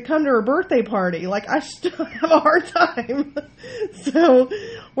friends to come to her birthday party. Like, I still have a hard time. So,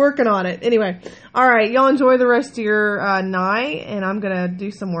 working on it. Anyway, all right. Y'all enjoy the rest of your night, and I'm going to do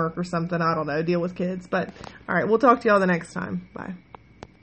some work or something. I don't know, deal with kids. But, all right, we'll talk to y'all the next time. Bye.